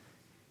through?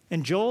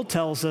 And Joel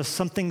tells us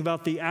something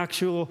about the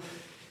actual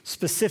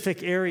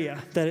specific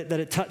area that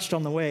it touched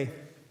on the way.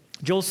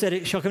 Joel said,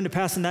 it shall come to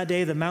pass in that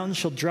day, the mountains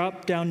shall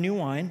drop down new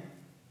wine,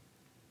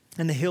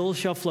 and the hills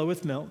shall flow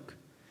with milk,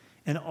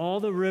 and all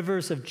the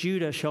rivers of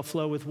Judah shall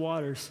flow with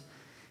waters.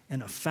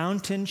 And a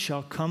fountain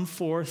shall come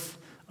forth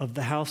of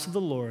the house of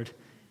the Lord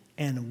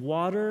and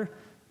water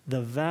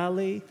the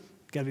valley.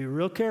 Got to be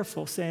real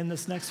careful saying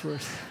this next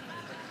verse,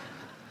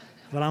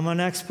 but I'm an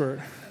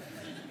expert.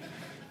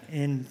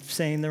 in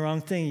saying the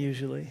wrong thing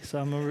usually, so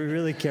I'm going to be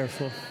really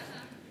careful.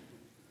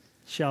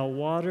 Shall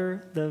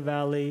water the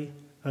valley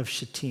of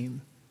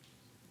Shittim.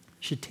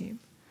 Shittim.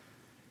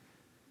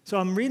 So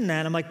I'm reading that,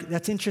 and I'm like,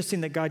 that's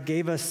interesting that God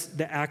gave us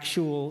the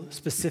actual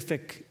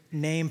specific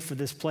name for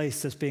this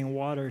place that's being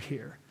watered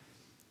here.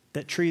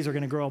 That trees are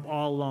going to grow up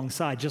all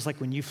alongside, just like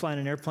when you fly in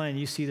an airplane and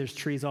you see there's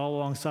trees all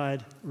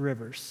alongside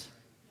rivers.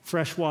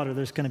 Fresh water,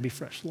 there's going to be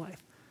fresh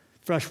life.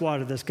 Fresh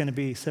water, there's going to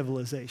be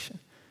civilization.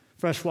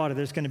 Fresh water,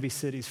 there's going to be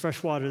cities.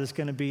 Fresh water, there's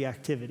going to be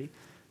activity.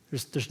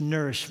 There's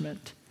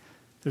nourishment.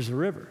 There's a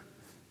river.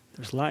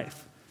 There's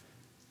life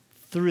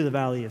through the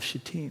valley of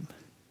Shittim.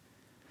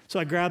 So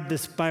I grabbed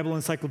this Bible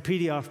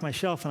encyclopedia off my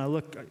shelf, and I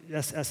look,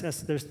 there's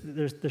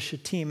the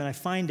Shittim, and I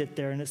find it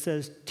there, and it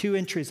says 2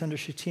 entries under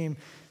Shittim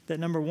that,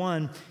 number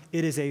 1,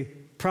 it is a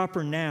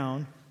proper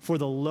noun for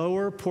the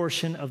lower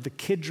portion of the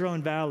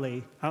Kidron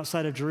Valley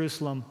outside of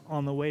Jerusalem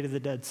on the way to the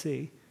Dead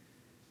Sea.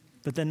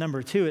 But then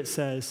number 2, it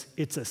says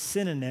it's a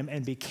synonym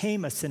and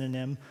became a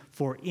synonym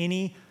for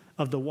any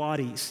of the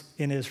wadis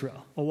in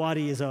Israel. A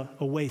wadi is a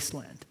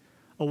wasteland.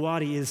 A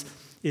wadi is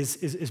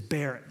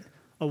barren.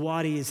 A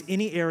wadi is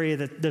any area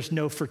that there's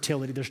no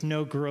fertility, there's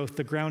no growth,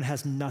 the ground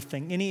has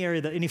nothing. Any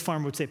area that any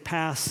farmer would say,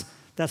 pass,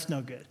 that's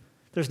no good.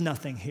 There's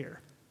nothing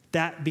here.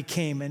 That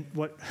became, and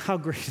how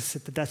great is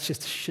it that that's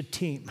just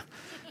Shittim,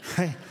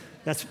 right?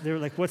 They were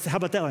like, how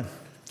about that one?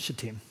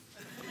 Shittim.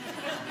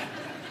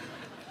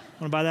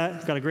 Want to buy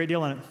that? Got a great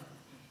deal on it.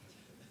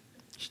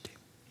 Shittim.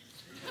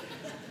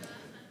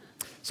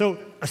 So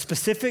a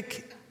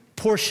specific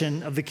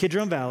portion of the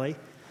Kidron Valley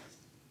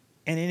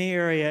and any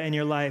area in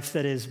your life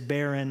that is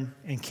barren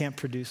and can't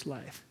produce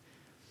life.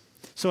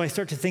 So I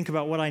start to think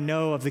about what I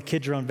know of the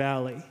Kidron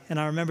Valley, and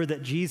I remember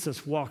that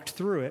Jesus walked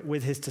through it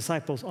with his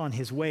disciples on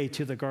his way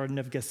to the Garden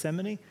of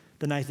Gethsemane,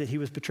 the night that he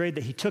was betrayed,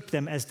 that he took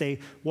them as they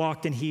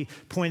walked, and he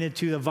pointed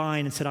to the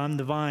vine and said, I'm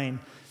the vine,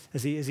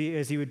 as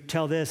he would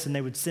tell this, and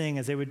they would sing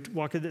as they would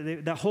walk.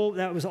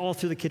 That was all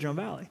through the Kidron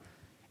Valley.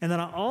 And then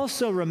I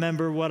also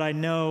remember what I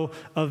know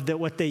of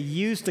what they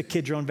used the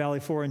Kidron Valley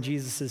for in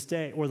Jesus'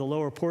 day, or the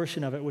lower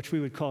portion of it, which we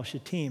would call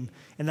Shittim,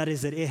 and that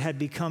is that it had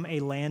become a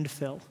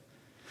landfill.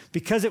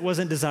 Because it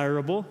wasn't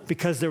desirable,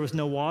 because there was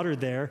no water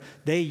there,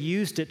 they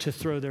used it to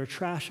throw their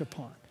trash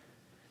upon.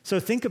 So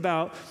think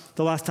about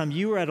the last time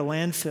you were at a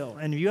landfill,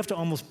 and you have to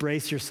almost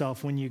brace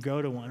yourself when you go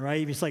to one,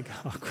 right? It's like,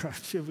 oh, crap,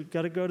 we've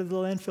got to go to the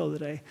landfill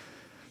today.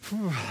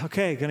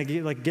 Okay, gonna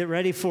get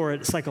ready for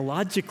it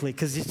psychologically,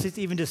 because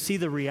even to see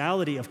the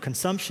reality of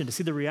consumption, to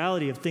see the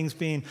reality of things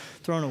being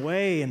thrown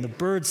away, and the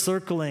birds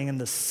circling,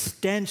 and the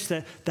stench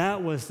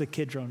that was the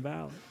Kidron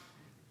Valley.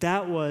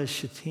 That was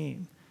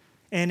Shittim.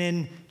 And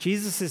in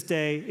Jesus'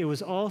 day, it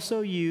was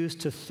also used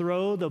to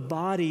throw the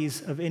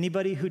bodies of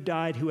anybody who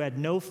died who had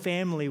no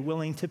family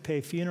willing to pay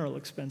funeral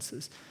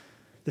expenses.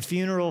 The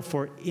funeral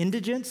for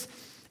indigents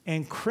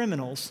and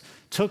criminals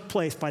took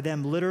place by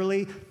them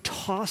literally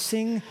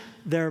tossing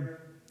the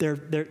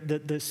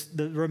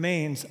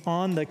remains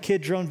on the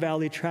Kidron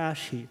Valley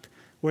trash heap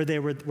where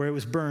it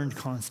was burned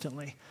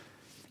constantly.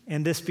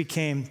 And this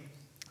became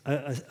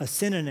a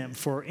synonym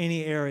for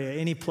any area,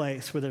 any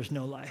place where there's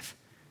no life.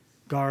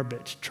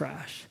 Garbage,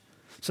 trash.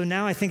 So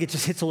now I think it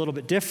just hits a little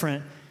bit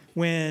different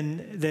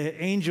when the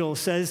angel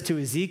says to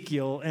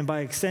Ezekiel, and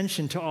by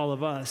extension to all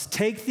of us,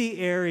 take the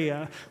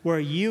area where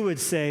you would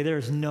say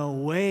there's no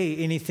way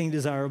anything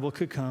desirable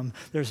could come,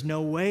 there's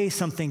no way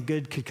something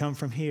good could come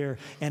from here,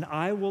 and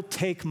I will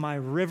take my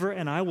river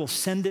and I will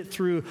send it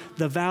through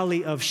the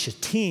valley of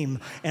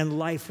Shittim, and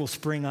life will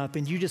spring up.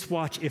 And you just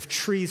watch if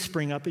trees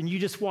spring up, and you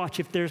just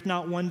watch if there's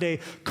not one day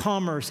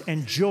commerce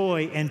and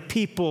joy and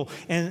people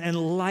and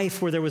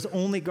life where there was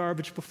only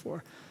garbage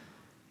before.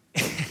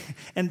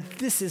 And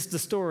this is the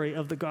story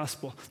of the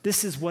gospel.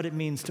 This is what it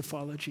means to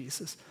follow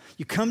Jesus.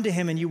 You come to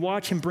him and you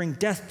watch him bring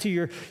death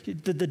to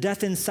the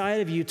death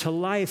inside of you to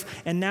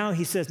life. And now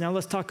he says, now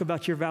let's talk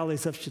about your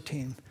valleys of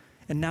Shittim.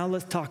 And now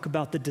let's talk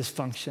about the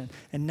dysfunction.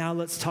 And now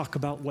let's talk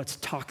about what's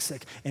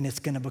toxic, and it's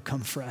going to become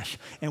fresh.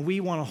 And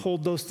we want to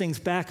hold those things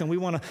back, and we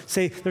want to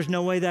say, there's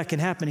no way that can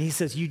happen. And he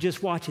says, you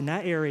just watch in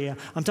that area.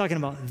 I'm talking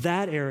about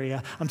that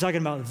area. I'm talking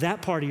about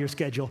that part of your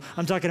schedule.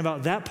 I'm talking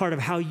about that part of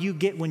how you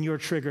get when you're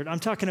triggered. I'm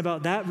talking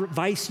about that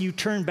vice you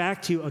turn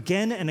back to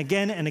again and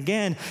again and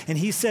again. And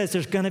he says,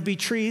 there's going to be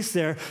trees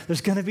there.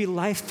 There's going to be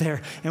life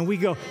there. And we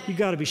go, you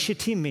got to be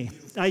shitting me.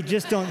 I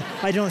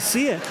don't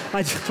see it.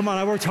 Come on,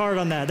 I worked hard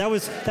on that. That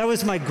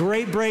was my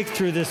great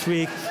breakthrough this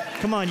week.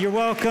 Come on, you're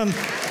welcome.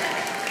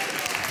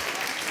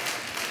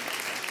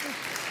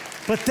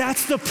 But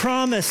that's the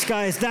promise,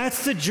 guys.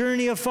 That's the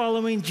journey of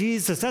following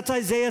Jesus. That's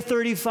Isaiah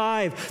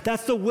 35.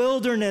 That's the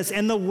wilderness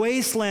and the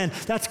wasteland.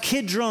 That's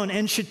Kidron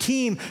and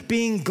Shittim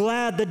being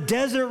glad, the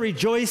desert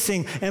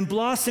rejoicing and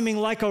blossoming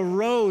like a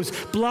rose,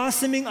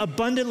 blossoming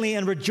abundantly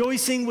and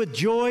rejoicing with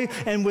joy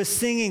and with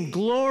singing.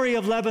 Glory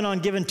of Lebanon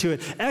given to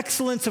it.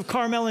 Excellence of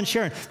Carmel and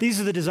Sharon. These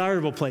are the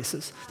desirable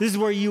places. This is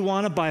where you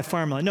want to buy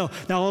farmland. No,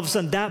 now all of a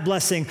sudden that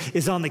blessing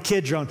is on the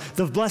Kidron.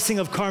 The blessing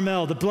of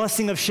Carmel, the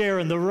blessing of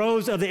Sharon, the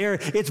rose of the air.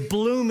 It's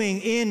blooming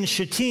in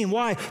Shittim.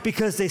 Why?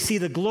 Because they see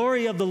the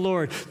glory of the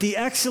Lord, the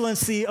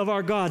excellency of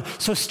our God.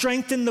 So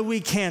strengthen the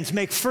weak hands,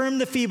 make firm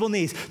the feeble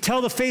knees.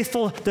 Tell the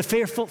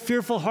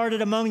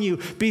fearful-hearted among you,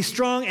 be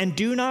strong and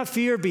do not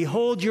fear.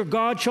 Behold, your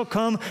God shall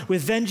come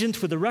with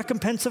vengeance. With the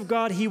recompense of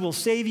God, he will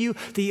save you.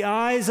 The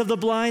eyes of the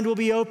blind will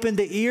be opened.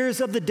 The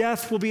ears of the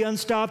deaf will be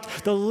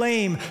unstopped. The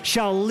lame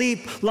shall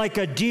leap like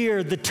a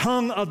deer. The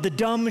tongue of the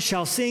dumb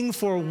shall sing,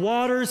 for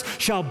waters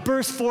shall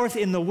burst forth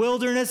in the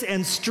wilderness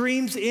and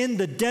streams in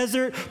the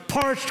desert.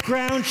 Parched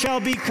ground shall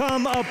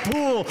become a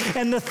pool,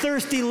 and the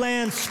thirsty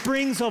land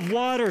springs of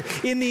water.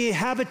 In the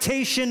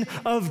habitation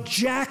of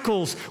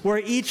jackals, where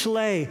each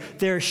lay,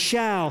 there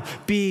shall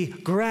be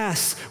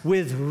grass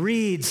with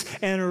reeds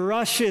and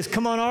rushes.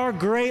 Come on, our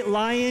great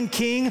Lion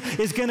King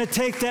is going to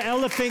take the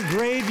elephant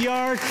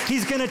graveyard.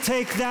 He's going to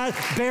take that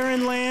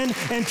barren land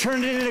and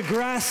turn it into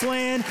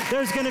grassland.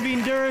 There's going to be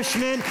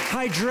nourishment,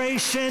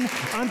 hydration.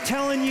 I'm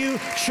telling you,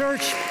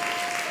 church,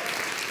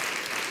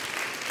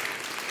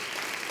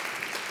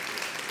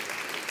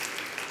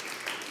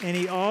 and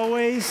he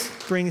always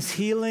brings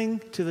healing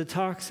to the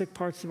toxic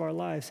parts of our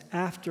lives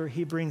after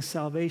he brings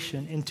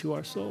salvation into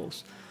our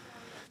souls.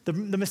 The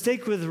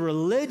mistake with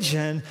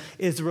religion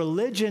is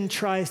religion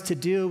tries to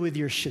deal with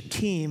your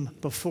Shittim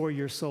before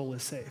your soul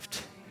is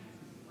saved.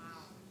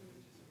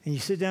 And you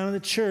sit down in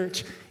the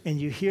church and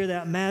you hear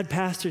that mad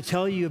pastor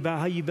tell you about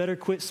how you better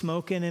quit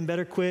smoking and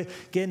better quit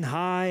getting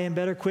high and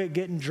better quit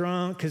getting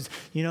drunk because,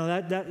 you know,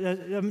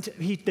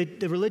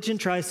 the religion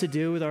tries to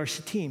deal with our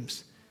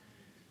Shittims.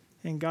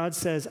 And God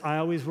says, I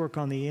always work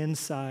on the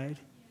inside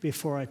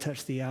before I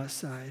touch the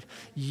outside.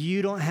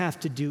 You don't have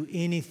to do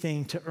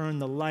anything to earn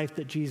the life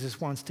that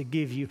Jesus wants to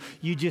give you.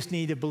 You just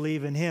need to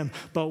believe in him.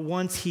 But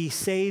once he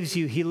saves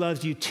you, he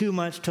loves you too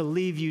much to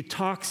leave you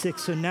toxic.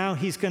 So now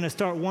he's going to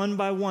start one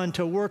by one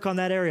to work on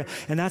that area.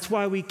 And that's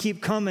why we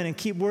keep coming and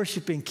keep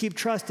worshiping, keep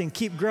trusting,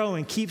 keep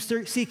growing, keep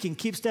seeking,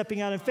 keep stepping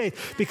out in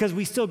faith, because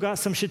we still got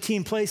some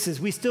Shittim places.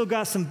 We still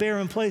got some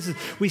barren places.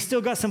 We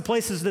still got some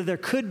places that there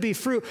could be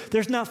fruit.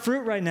 There's not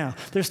fruit right now.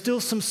 There's still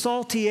some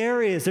salty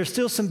areas. There's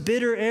still some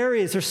bitter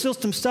areas. There's still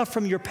some stuff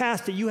from your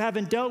past that you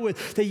haven't dealt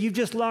with, that you've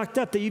just locked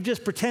up, that you've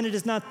just pretended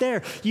is not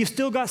there. You've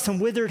still got some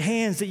withered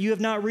hands that you have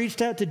not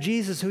reached out to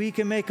Jesus so he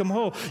can make them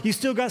whole. You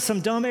still got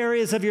some dumb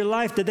areas of your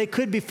life that they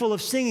could be full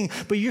of singing,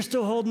 but you're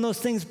still holding those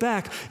things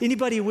back.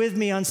 Anybody with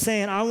me on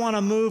saying, I want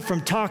to move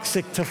from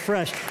toxic to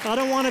fresh? I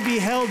don't want to be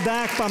held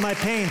back by my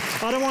pain.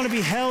 I don't want to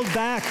be held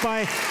back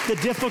by the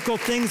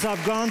difficult things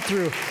I've gone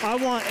through. I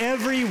want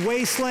every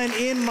wasteland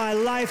in my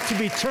life to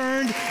be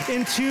turned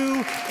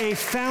into a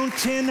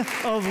fountain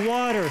of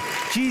water.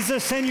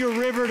 Jesus, send your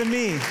river to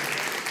me.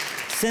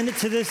 Send it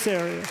to this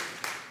area.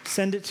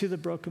 Send it to the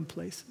broken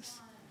places.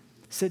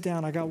 Sit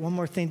down. I got one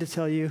more thing to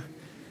tell you.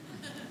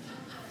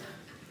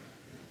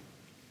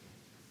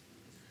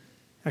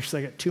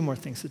 Actually, I got two more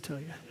things to tell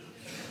you.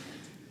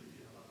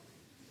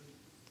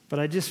 But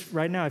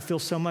right now, I feel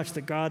so much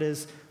that God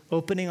is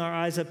opening our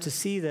eyes up to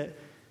see that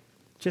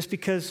just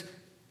because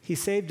he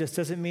saved us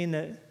doesn't mean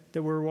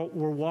that we're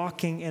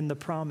walking in the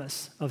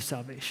promise of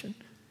salvation.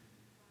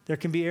 There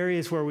can be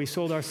areas where we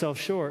sold ourselves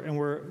short and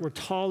we're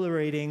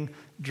tolerating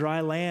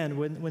dry land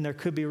when there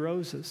could be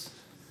roses.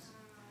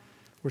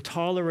 We're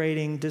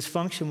tolerating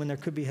dysfunction when there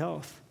could be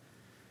health.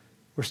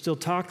 We're still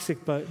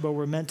toxic, but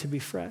we're meant to be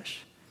fresh.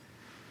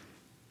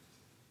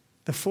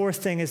 The fourth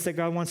thing is that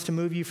God wants to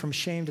move you from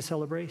shame to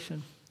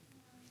celebration.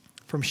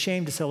 From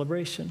shame to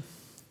celebration.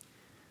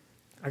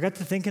 I got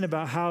to thinking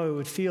about how it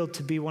would feel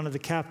to be one of the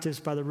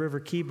captives by the river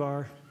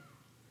Kibar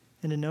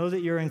and to know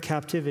that you're in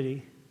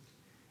captivity.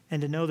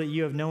 And to know that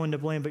you have no one to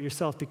blame but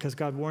yourself because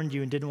God warned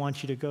you and didn't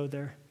want you to go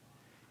there.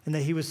 And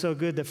that he was so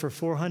good that for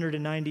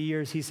 490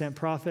 years, he sent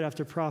prophet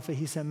after prophet,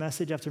 he sent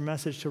message after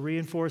message to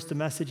reinforce the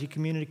message he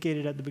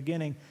communicated at the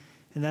beginning.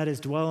 And that is,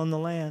 dwell in the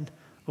land,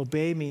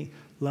 obey me,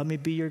 let me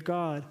be your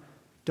God.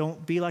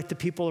 Don't be like the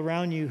people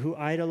around you who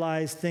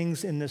idolize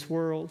things in this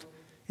world.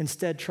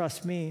 Instead,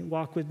 trust me,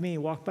 walk with me,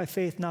 walk by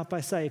faith, not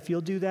by sight. If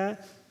you'll do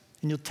that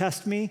and you'll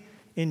test me,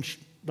 be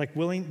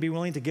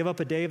willing to give up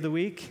a day of the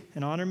week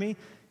and honor me,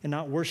 and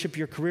not worship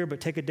your career,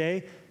 but take a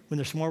day when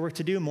there's more work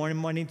to do, more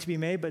money to be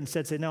made, but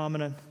instead say, no, I'm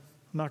going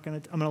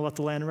to let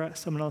the land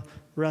rest. I'm going to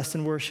rest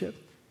and worship.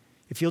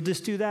 If you'll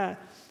just do that,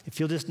 if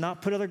you'll just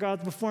not put other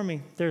gods before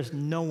me, there's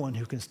no one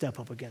who can step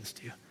up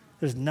against you.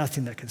 There's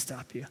nothing that can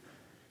stop you.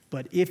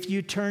 But if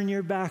you turn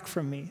your back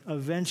from me,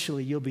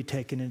 eventually you'll be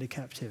taken into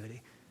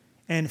captivity.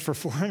 And for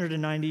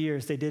 490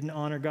 years, they didn't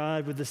honor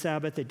God with the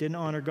Sabbath. They didn't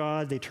honor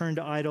God. They turned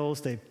to idols.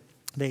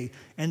 They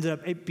ended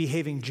up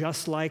behaving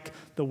just like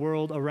the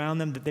world around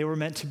them that they were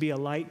meant to be a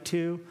light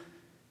to.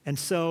 And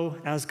so,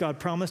 as God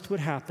promised would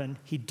happen,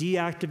 he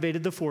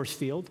deactivated the force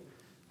field,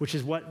 which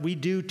is what we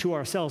do to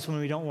ourselves when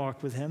we don't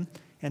walk with him.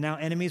 And now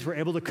enemies were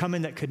able to come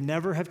in that could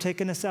never have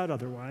taken us out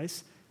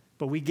otherwise.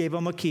 But we gave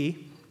them a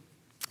key.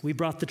 We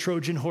brought the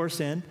Trojan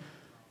horse in.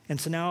 And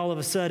so now all of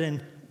a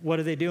sudden, what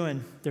are they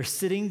doing? They're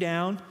sitting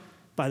down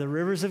by the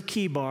rivers of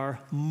Kibar,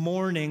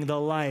 mourning the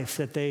life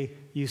that they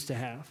used to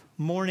have,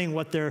 mourning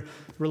what their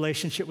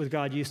relationship with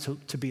God used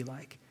to be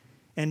like.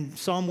 And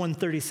Psalm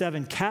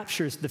 137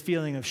 captures the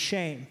feeling of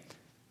shame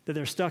that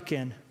they're stuck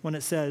in when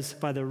it says,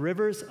 by the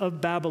rivers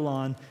of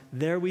Babylon,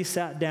 there we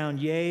sat down,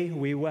 yea,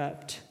 we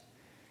wept.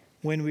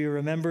 When we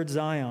remembered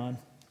Zion,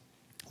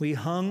 we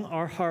hung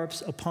our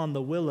harps upon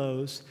the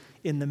willows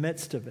in the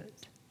midst of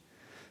it.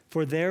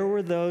 For there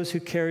were those who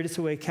carried us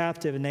away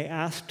captive, and they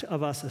asked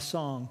of us a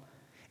song.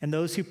 And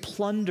those who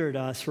plundered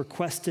us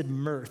requested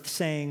mirth,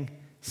 saying,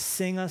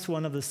 sing us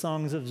one of the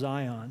songs of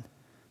Zion.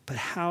 But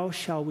how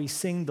shall we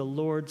sing the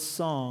Lord's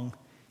song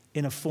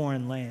in a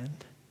foreign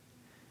land?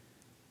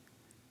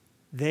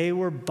 They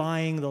were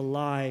buying the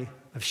lie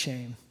of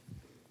shame,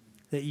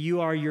 that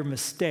you are your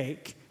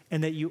mistake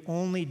and that you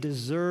only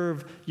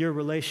deserve your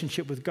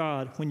relationship with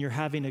God when you're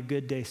having a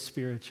good day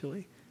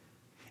spiritually.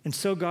 And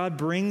so God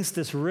brings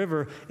this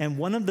river, and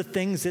one of the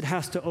things it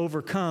has to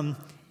overcome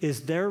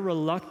is their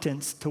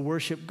reluctance to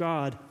worship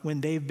God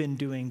when they've been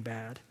doing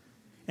bad.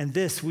 And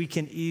this we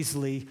can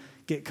easily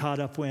get caught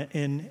up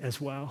in as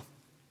well.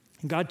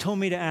 And God told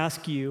me to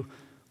ask you,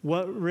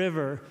 what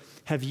river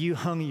have you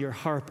hung your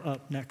harp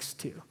up next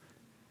to?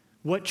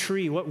 What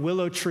tree, what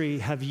willow tree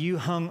have you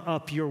hung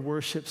up your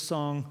worship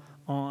song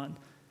on?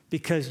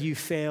 Because you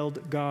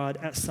failed God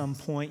at some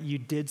point, you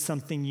did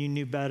something you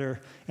knew better,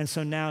 and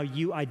so now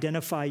you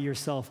identify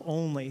yourself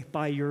only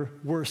by your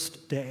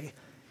worst day.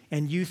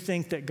 And you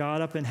think that God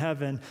up in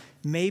heaven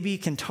maybe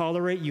can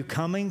tolerate you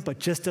coming, but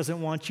just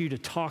doesn't want you to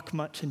talk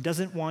much and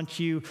doesn't want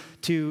you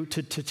to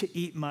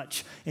eat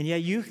much. And yeah,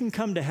 you can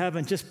come to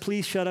heaven, just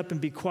please shut up and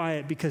be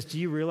quiet, because do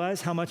you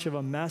realize how much of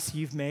a mess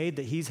you've made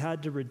that he's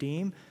had to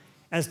redeem?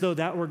 As though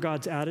that were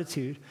God's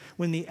attitude,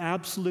 when the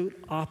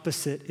absolute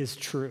opposite is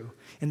true,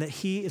 and that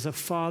he is a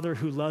father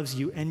who loves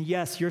you. And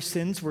yes, your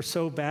sins were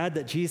so bad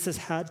that Jesus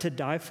had to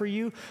die for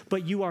you,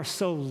 but you are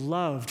so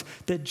loved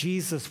that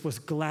Jesus was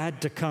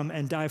glad to come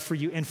and die for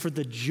you. And for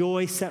the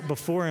joy set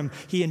before him,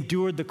 he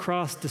endured the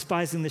cross,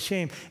 despising the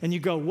shame. And you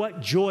go, what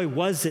joy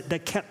was it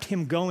that kept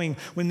him going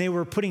when they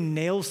were putting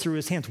nails through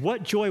his hands?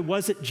 What joy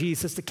was it,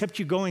 Jesus, that kept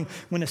you going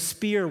when a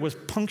spear was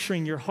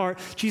puncturing your heart?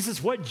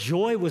 Jesus, what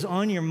joy was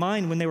on your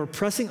mind when they were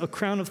pressing a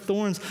crown of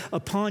thorns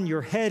upon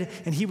your head?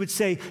 And he would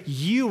say,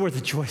 you were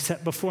the joy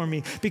set before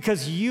me,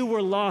 because you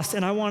were lost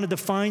and I wanted to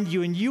find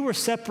you, and you were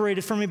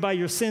separated from me by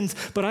your sins,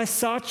 but I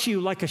sought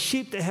you like a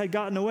sheep that had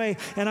gotten away,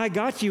 and I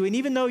got you. And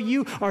even though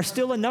you are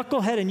still a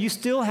knucklehead and you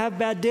still have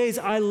bad days,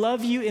 I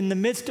love you in the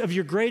midst of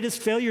your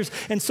greatest failures.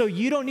 And so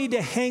you don't need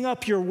to hang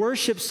up your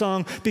worship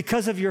song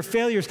because of your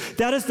failures.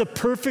 That is the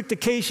perfect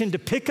occasion to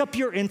pick up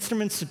your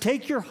instruments, to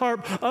take your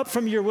harp up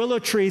from your willow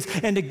trees,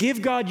 and to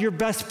give God your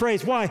best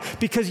praise. Why?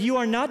 Because you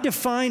are not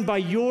defined by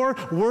your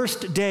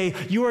worst day.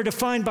 You are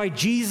defined by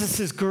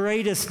Jesus' greatest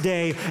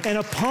day. And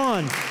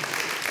upon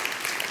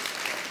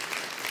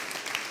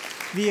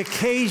the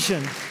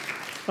occasion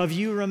of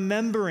you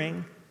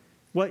remembering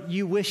what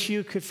you wish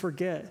you could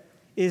forget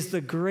is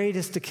the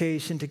greatest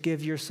occasion to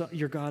give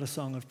your God a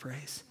song of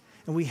praise.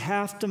 And we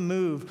have to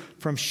move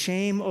from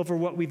shame over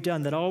what we've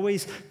done that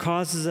always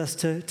causes us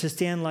to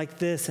stand like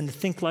this and to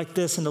think like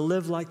this and to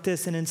live like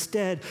this, and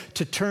instead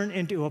to turn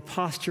into a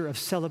posture of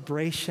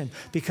celebration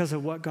because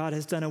of what God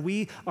has done. And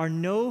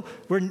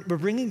we're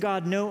bringing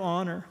God no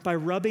honor by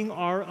rubbing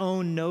our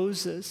own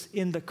noses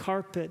in the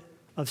carpet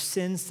of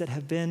sins that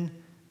have been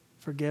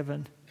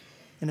forgiven.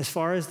 And as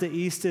far as the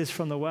east is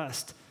from the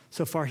west,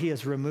 so far he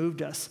has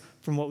removed us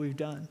from what we've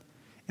done.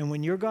 And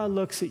when your God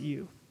looks at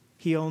you,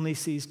 he only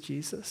sees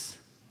Jesus.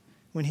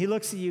 When he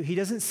looks at you, he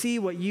doesn't see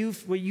what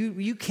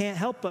you can't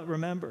help but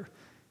remember,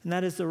 and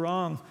that is the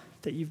wrong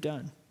that you've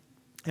done.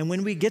 And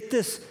when we get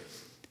this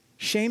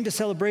shame to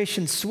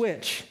celebration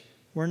switch,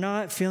 we're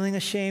not feeling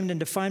ashamed and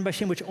defined by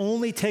shame, which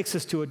only takes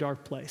us to a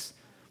dark place,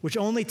 which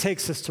only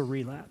takes us to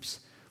relapse,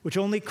 which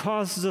only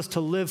causes us to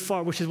live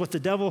far, which is what the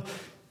devil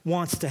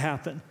wants to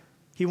happen.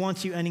 He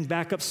wants you ending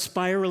back up,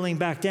 spiraling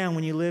back down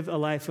when you live a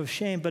life of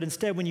shame. But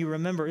instead, when you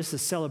remember, it's a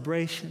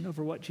celebration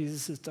over what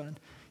Jesus has done.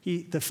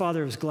 The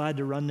Father was glad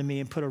to run to me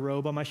and put a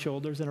robe on my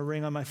shoulders and a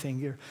ring on my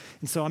finger.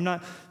 And so I'm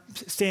not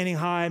standing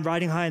high and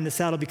riding high in the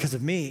saddle because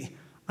of me.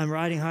 I'm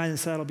riding high in the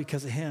saddle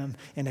because of him.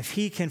 And if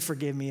he can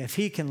forgive me, if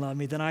he can love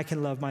me, then I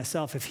can love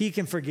myself. If he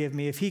can forgive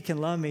me, if he can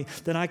love me,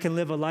 then I can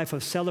live a life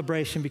of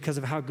celebration because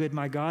of how good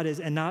my God is,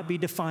 and not be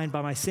defined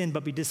by my sin,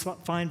 but be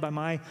defined by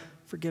my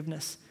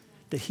forgiveness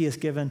that he has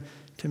given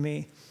to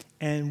me.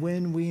 And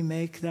when we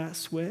make that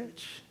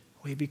switch,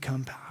 we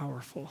become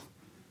powerful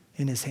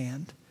in his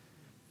hand.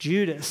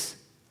 Judas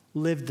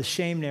lived the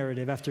shame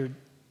narrative after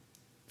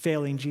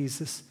failing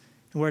Jesus.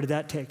 And where did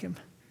that take him?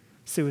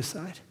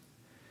 Suicide.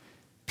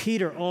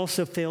 Peter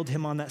also failed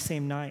him on that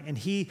same night, and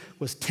he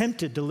was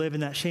tempted to live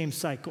in that shame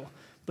cycle.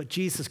 But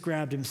Jesus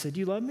grabbed him and said,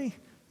 "Do you love me?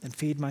 Then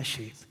feed my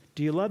sheep.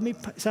 Do you love me,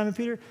 Simon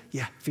Peter?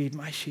 Yeah, feed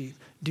my sheep.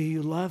 Do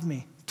you love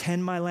me?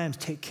 Tend my lambs,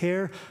 take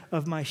care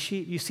of my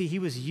sheep." You see, he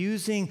was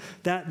using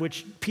that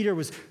which Peter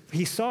was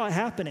He saw it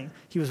happening.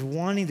 He was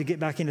wanting to get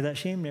back into that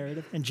shame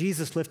narrative. And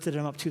Jesus lifted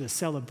him up to the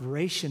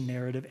celebration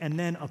narrative. And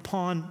then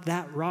upon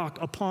that rock,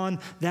 upon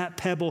that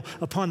pebble,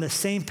 upon the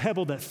same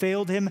pebble that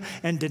failed him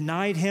and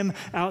denied him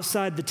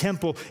outside the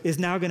temple, is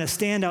now going to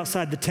stand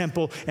outside the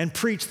temple and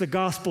preach the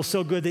gospel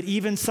so good that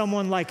even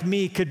someone like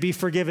me could be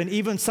forgiven.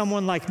 Even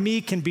someone like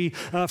me can be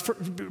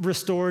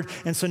restored.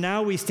 And so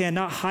now we stand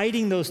not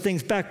hiding those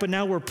things back, but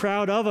now we're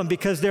proud of them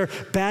because they're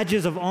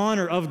badges of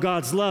honor of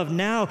God's love.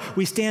 Now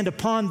we stand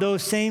upon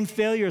those same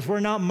failures. We're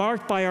not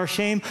marked by our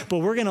shame, but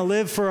we're going to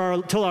live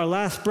till our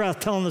last breath,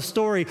 telling the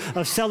story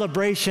of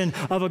celebration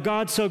of a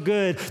God so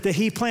good that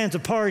he plans a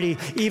party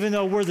even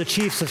though we're the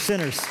chiefs of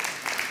sinners.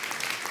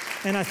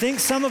 And I think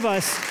some of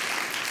us,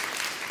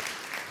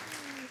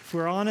 if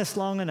we're honest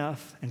long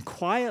enough and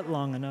quiet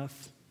long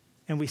enough,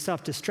 and we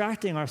stop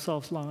distracting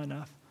ourselves long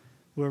enough,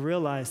 we'll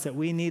realize that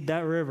we need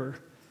that river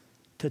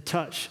to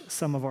touch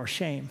some of our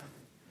shame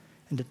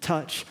and to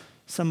touch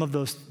some of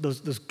those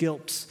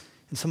guilts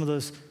and some of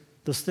those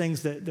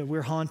things that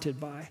we're haunted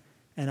by,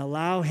 and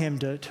allow him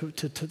to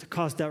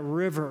cause that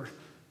river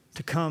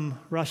to come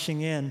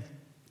rushing in,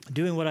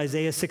 doing what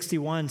Isaiah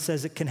 61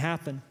 says it can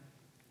happen.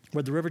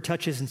 Where the river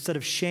touches, instead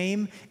of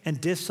shame and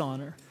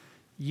dishonor,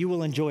 you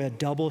will enjoy a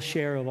double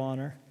share of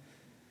honor.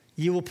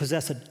 You will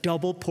possess a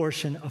double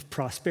portion of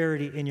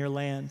prosperity in your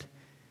land,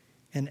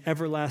 and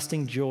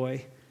everlasting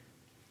joy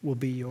will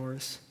be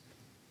yours.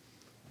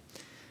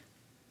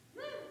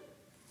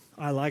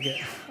 I like it.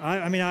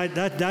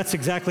 That's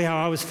exactly how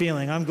I was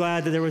feeling. I'm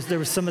glad that there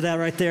was some of that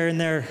right there in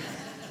there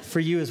for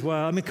you as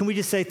well. I mean, can we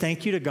just say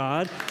thank you to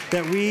God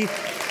that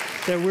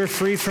we're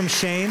free from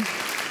shame,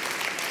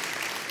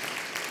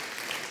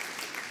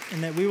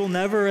 and that we will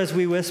never, as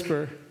we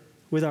whisper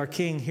with our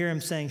King, hear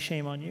him saying,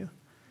 "Shame on you."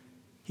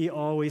 He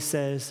always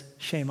says,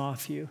 "Shame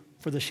off you.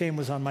 For the shame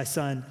was on my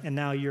son, and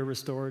now you're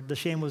restored. The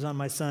shame was on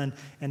my son,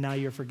 and now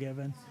you're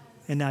forgiven,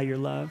 and now you're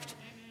loved."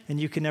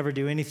 And you can never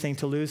do anything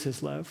to lose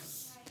his love.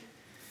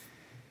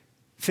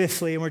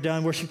 Fifthly, and we're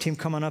done, worship team,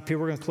 come on up here.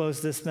 We're going to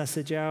close this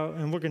message out,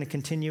 and we're going to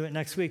continue it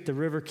next week. The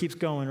river keeps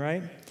going,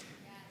 right? Yes.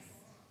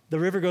 The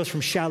river goes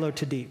from shallow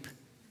to deep.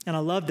 And I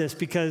love this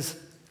because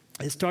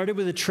it started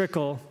with a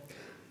trickle,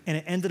 and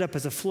it ended up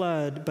as a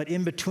flood, but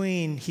in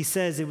between, he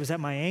says it was at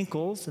my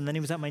ankles, and then it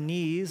was at my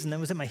knees, and then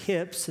it was at my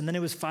hips, and then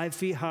it was 5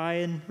 feet high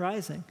and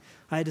rising.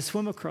 I had to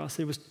swim across.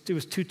 It was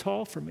too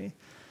tall for me.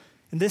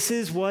 And this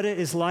is what it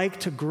is like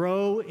to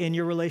grow in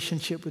your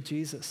relationship with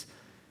Jesus.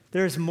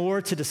 There's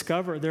more to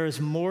discover. There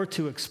is more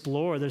to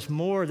explore. There's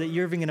more that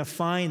you're even going to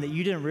find that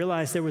you didn't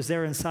realize there was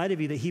there inside of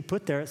you that he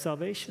put there at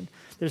salvation.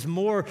 There's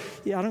more.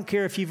 I don't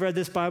care if you've read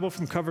this Bible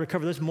from cover to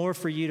cover. There's more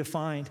for you to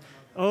find.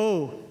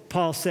 Oh,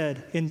 Paul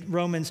said in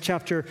Romans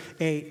chapter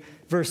 8,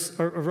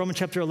 Romans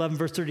chapter 11,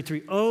 verse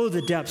 33, "Oh,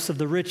 the depths of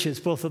the riches,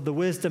 both of the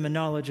wisdom and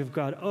knowledge of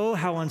God. Oh,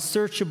 how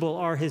unsearchable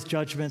are his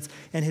judgments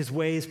and his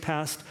ways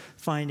past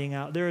finding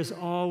out." There is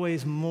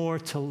always more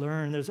to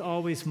learn. There's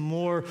always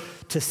more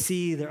to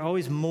see. There's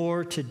always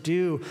more to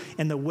do.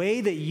 And the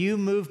way that you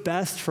move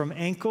best from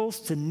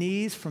ankles to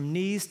knees, from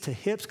knees to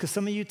hips, because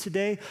some of you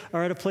today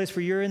are at a place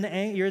where you're in the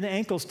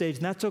ankle stage,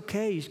 and that's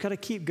okay. You just got to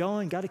keep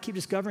going, got to keep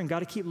discovering,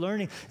 got to keep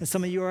learning. And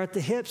some of you are at the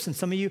hips, and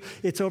some of you,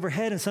 it's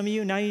overhead, and some of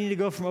you, now you need to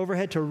go from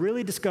overhead to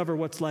really discover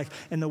what's like.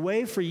 And the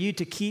way for you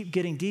to keep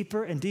getting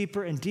deeper and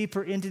deeper and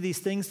deeper into these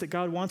things that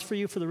God wants for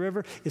you for the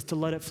river is to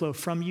let it flow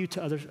from you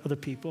to other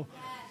people.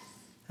 Yes.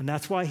 And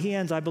that's why he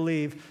ends, I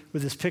believe,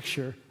 with this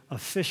picture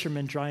of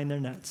fishermen drying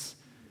their nets.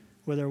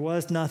 Where there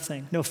was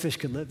nothing, no fish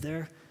could live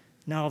there.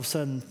 Now all of a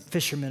sudden,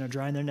 fishermen are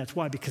drying their nets.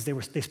 Why? Because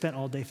they spent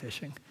all day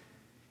fishing.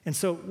 And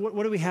so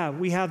what do we have?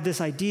 We have this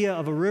idea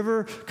of a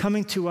river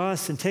coming to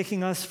us and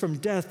taking us from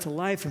death to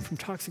life and from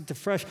toxic to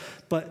fresh.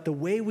 But the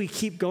way we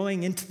keep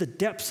going into the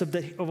depths of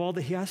all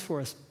that he has for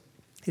us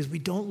is we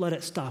don't let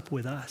it stop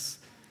with us.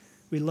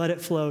 We let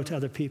it flow to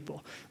other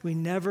people. We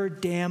never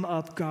dam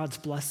up God's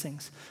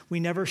blessings. We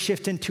never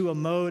shift into a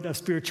mode of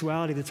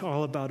spirituality that's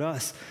all about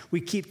us.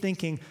 We keep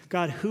thinking,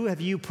 God, who have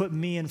you put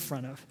me in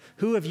front of?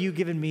 Who have you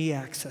given me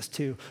access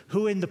to?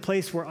 Who in the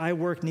place where I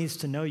work needs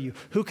to know you?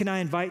 Who can I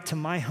invite to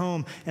my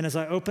home? And as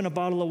I open a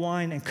bottle of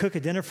wine and cook a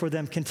dinner for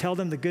them, can tell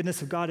them the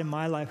goodness of God in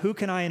my life? Who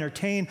can I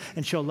entertain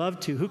and show love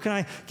to? Who can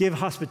I give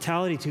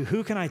hospitality to?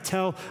 Who can I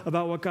tell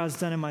about what God's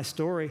done in my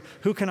story?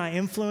 Who can I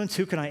influence?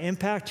 Who can I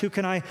impact? Who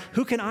can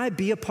I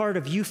be a part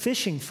of you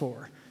fishing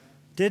for?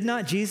 Did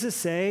not Jesus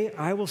say,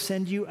 I will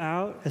send you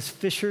out as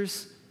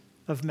fishers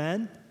of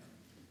men?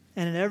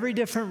 And in every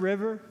different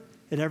river,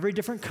 at every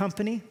different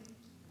company,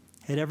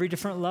 at every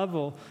different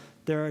level,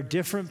 there are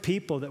different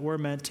people that we're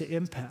meant to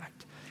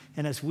impact.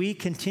 And as we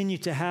continue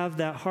to have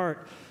that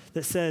heart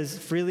that says,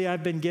 freely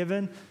I've been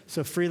given,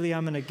 so freely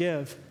I'm going to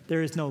give,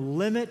 there is no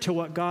limit to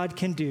what God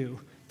can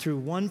do through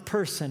one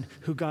person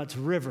who God's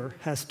river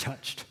has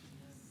touched.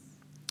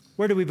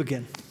 Where do we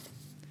begin?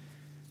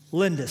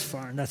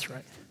 Lindisfarne, that's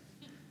right.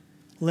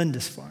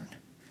 Lindisfarne.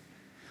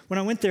 When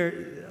I went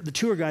there, the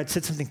tour guide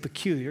said something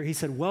peculiar. He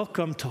said,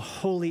 welcome to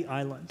Holy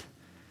Island.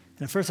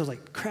 And at first I was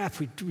like, crap,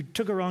 we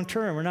took a wrong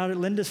turn. We're not at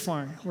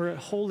Lindisfarne. We're at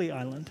Holy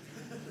Island.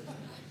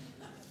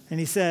 And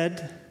he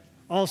said,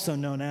 also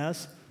known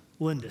as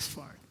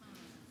Lindisfarne,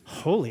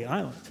 Holy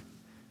Island.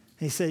 And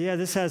he said, yeah,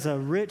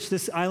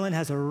 this island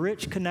has a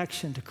rich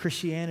connection to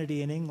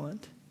Christianity in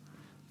England.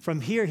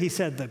 From here, he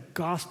said, the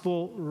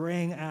gospel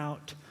rang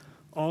out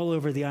all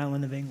over the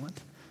island of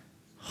England.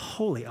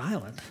 Holy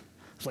Island.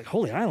 It's like,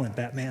 Holy Island,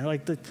 Batman.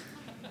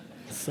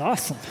 It's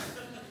awesome.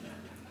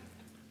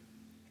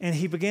 And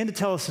he began to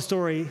tell us the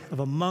story of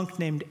a monk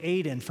named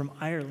Aidan from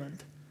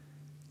Ireland.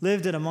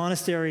 Lived in a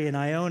monastery in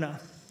Iona,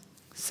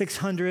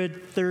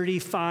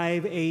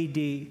 635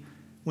 AD,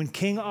 when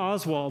King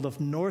Oswald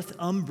of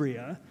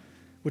Northumbria,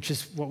 which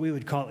is what we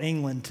would call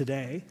England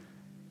today,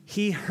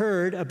 he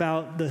heard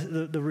about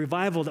the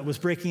revival that was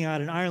breaking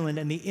out in Ireland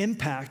and the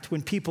impact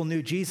when people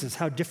knew Jesus,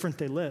 how different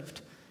they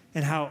lived,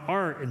 and how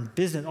art and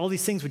business, all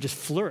these things would just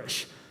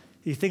flourish.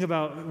 You think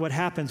about what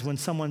happens when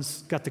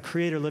someone's got the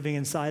Creator living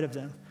inside of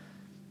them,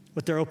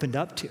 what they're opened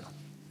up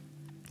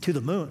to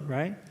the moon,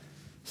 right?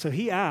 So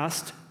he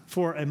asked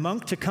for a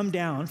monk to come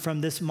down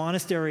from this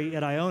monastery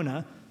at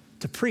Iona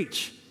to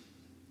preach.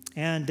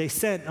 And they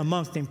sent a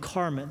monk named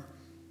Carmen.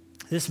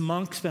 This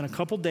monk spent a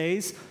couple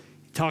days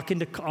talking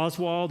to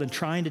Oswald and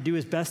trying to do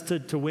his best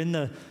to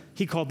win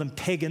he called them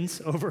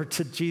pagans, over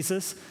to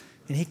Jesus.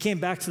 And he came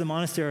back to the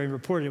monastery and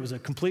reported it was a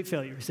complete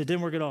failure. He said, it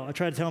didn't work at all. I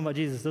tried to tell him about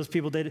Jesus. Those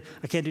people did it.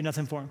 I can't do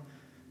nothing for them.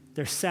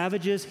 They're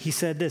savages. He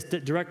said this,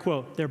 direct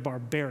quote, they're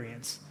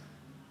barbarians.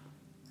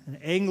 And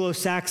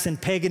Anglo-Saxon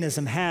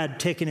paganism had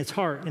taken its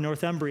heart in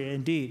Northumbria,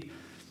 indeed.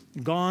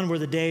 Gone were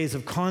the days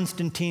of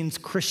Constantine's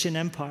Christian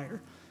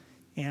empire.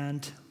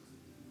 And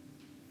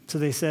so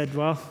they said,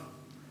 well,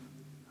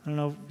 I don't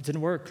know, it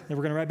didn't work. They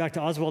were going to write back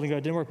to Oswald and go,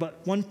 it didn't work.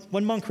 But one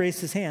monk raised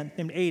his hand,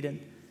 named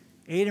Aidan.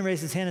 Aidan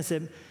raised his hand and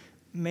said,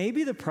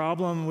 maybe the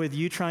problem with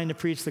you trying to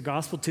preach the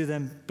gospel to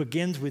them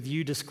begins with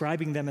you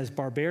describing them as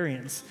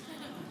barbarians.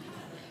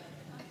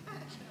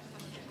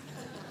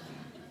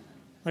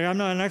 I'm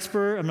not an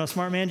expert, I'm not a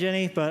smart man,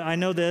 Jenny, but I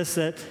know this,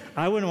 that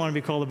I wouldn't want to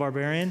be called a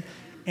barbarian.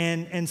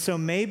 And so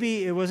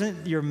maybe it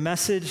wasn't your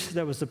message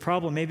that was the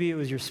problem. Maybe it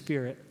was your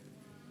spirit.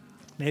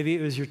 Maybe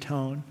it was your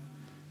tone.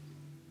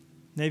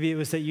 Maybe it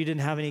was that you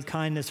didn't have any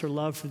kindness or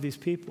love for these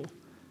people.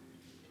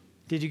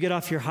 Did you get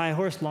off your high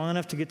horse long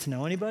enough to get to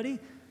know anybody?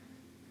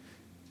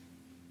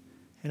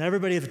 And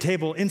everybody at the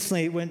table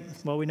instantly went,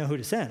 well, we know who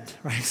to send,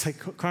 right? It's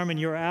like, Carmen,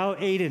 you're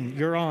out. Aidan,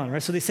 you're on,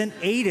 right? So they sent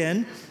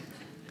Aidan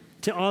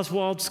to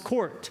Oswald's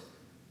court.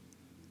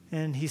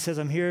 And he says,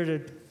 I'm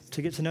here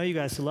to get to know you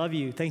guys, to love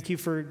you. Thank you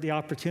for the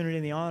opportunity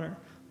and the honor.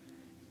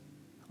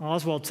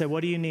 Oswald said,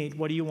 what do you need?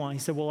 What do you want? He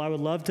said, well, I would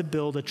love to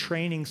build a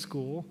training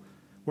school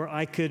where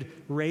I could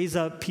raise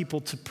up people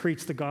to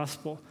preach the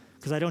gospel.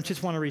 Because I don't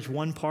just want to reach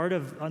one part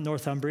of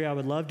Northumbria. I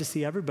would love to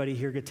see everybody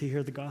here get to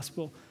hear the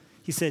gospel.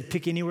 He said,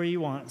 pick anywhere you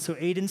want. So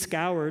Aidan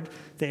scoured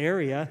the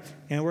area,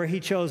 and where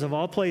he chose, of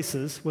all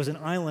places, was an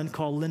island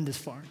called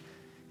Lindisfarne.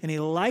 And he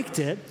liked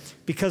it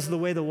because of the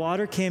way the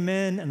water came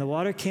in, and the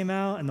water came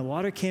out, and the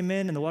water came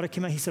in, and the water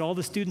came out. He said, all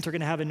the students are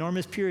going to have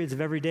enormous periods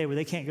of every day where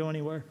they can't go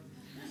anywhere.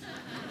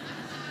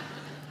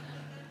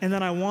 And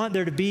then I want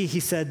there to be, he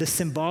said, the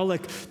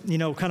symbolic,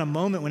 kind of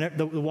moment when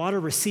the water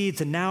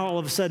recedes, and now all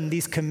of a sudden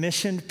these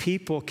commissioned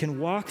people can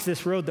walk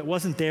this road that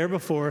wasn't there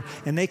before,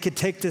 and they could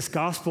take this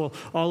gospel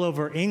all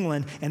over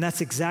England. And that's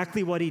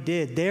exactly what he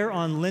did. There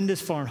on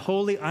Lindisfarne,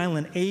 Holy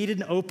Island,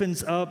 Aidan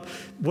opens up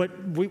what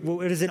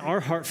is in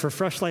our heart for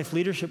Fresh Life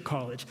Leadership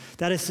College.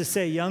 That is to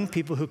say, young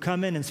people who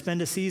come in and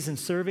spend a season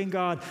serving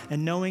God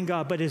and knowing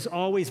God, but it's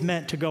always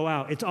meant to go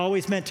out. It's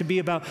always meant to be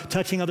about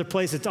touching other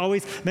places. It's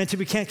always meant to,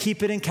 we can't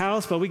keep it in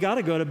Kalispell. We got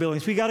to go to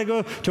Billings. We got to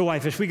go to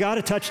Whitefish. We got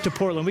to touch to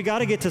Portland. We got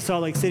to get to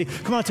Salt Lake City.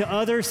 Come on, to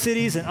other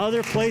cities and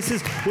other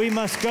places. We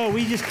must go.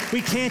 We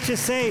can't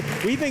just say,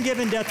 we've been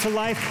given death to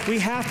life. We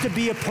have to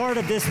be a part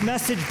of this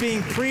message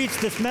being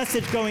preached, this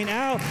message going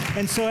out.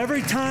 And so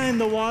every time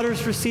the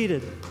waters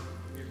receded,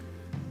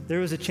 there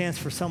was a chance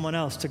for someone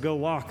else to go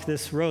walk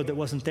this road that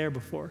wasn't there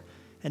before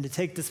and to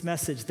take this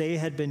message they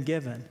had been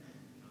given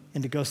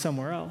and to go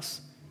somewhere else.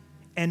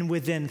 And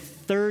within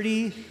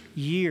 30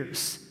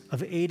 years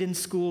of Aidan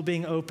School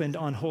being opened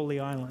on Holy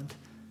Island,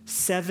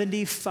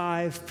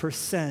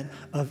 75%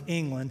 of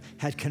England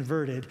had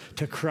converted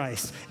to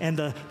Christ. And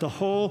the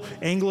whole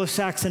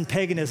Anglo-Saxon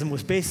paganism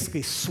was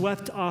basically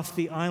swept off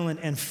the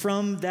island. And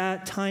from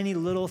that tiny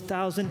little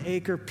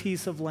 1,000-acre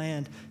piece of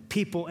land,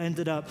 people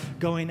ended up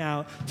going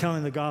out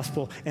telling the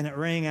gospel, and it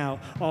rang out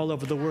all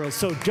over the world.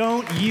 So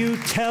don't you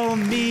tell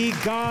me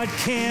God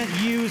can't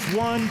use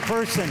one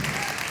person.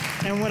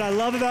 And what I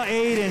love about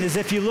Aidan is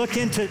if you look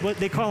into what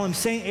they call him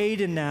St.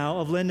 Aidan now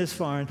of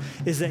Lindisfarne,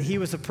 is that he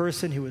was a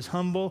person who was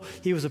humble.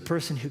 He was a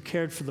person who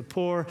cared for the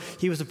poor.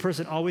 He was a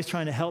person always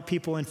trying to help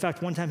people. In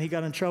fact, one time he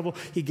got in trouble.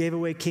 He gave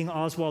away King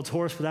Oswald's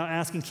horse without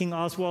asking King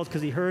Oswald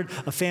because he heard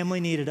a family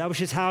needed. That was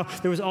just how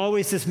there was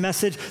always this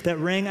message that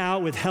rang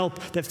out with help,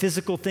 that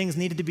physical things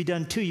needed to be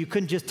done too. You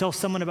couldn't just tell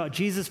someone about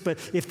Jesus, but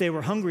if they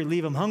were hungry,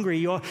 leave them hungry.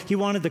 He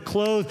wanted to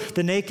clothe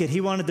the naked. He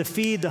wanted to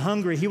feed the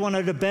hungry. He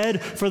wanted a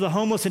bed for the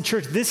homeless in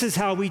church. This is is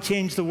how we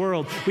change the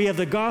world. We have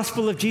the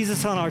gospel of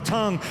Jesus on our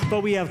tongue,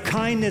 but we have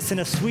kindness and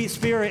a sweet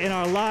spirit in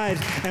our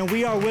lives, and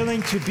we are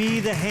willing to be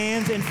the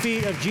hands and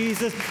feet of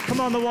Jesus. Come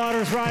on, the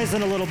water's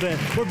rising a little bit.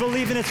 We're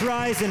believing it's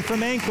rising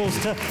from ankles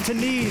to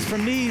knees,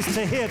 from knees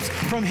to hips,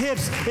 from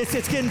hips,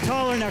 it's getting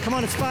taller now. Come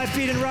on, it's 5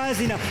 feet and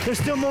rising now. There's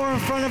still more in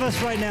front of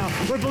us right now.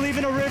 We're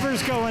believing a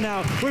river's going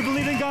out. We're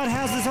believing God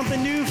has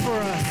something new for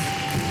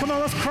us. Come on,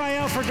 let's cry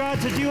out for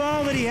God to do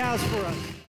all that he has for us.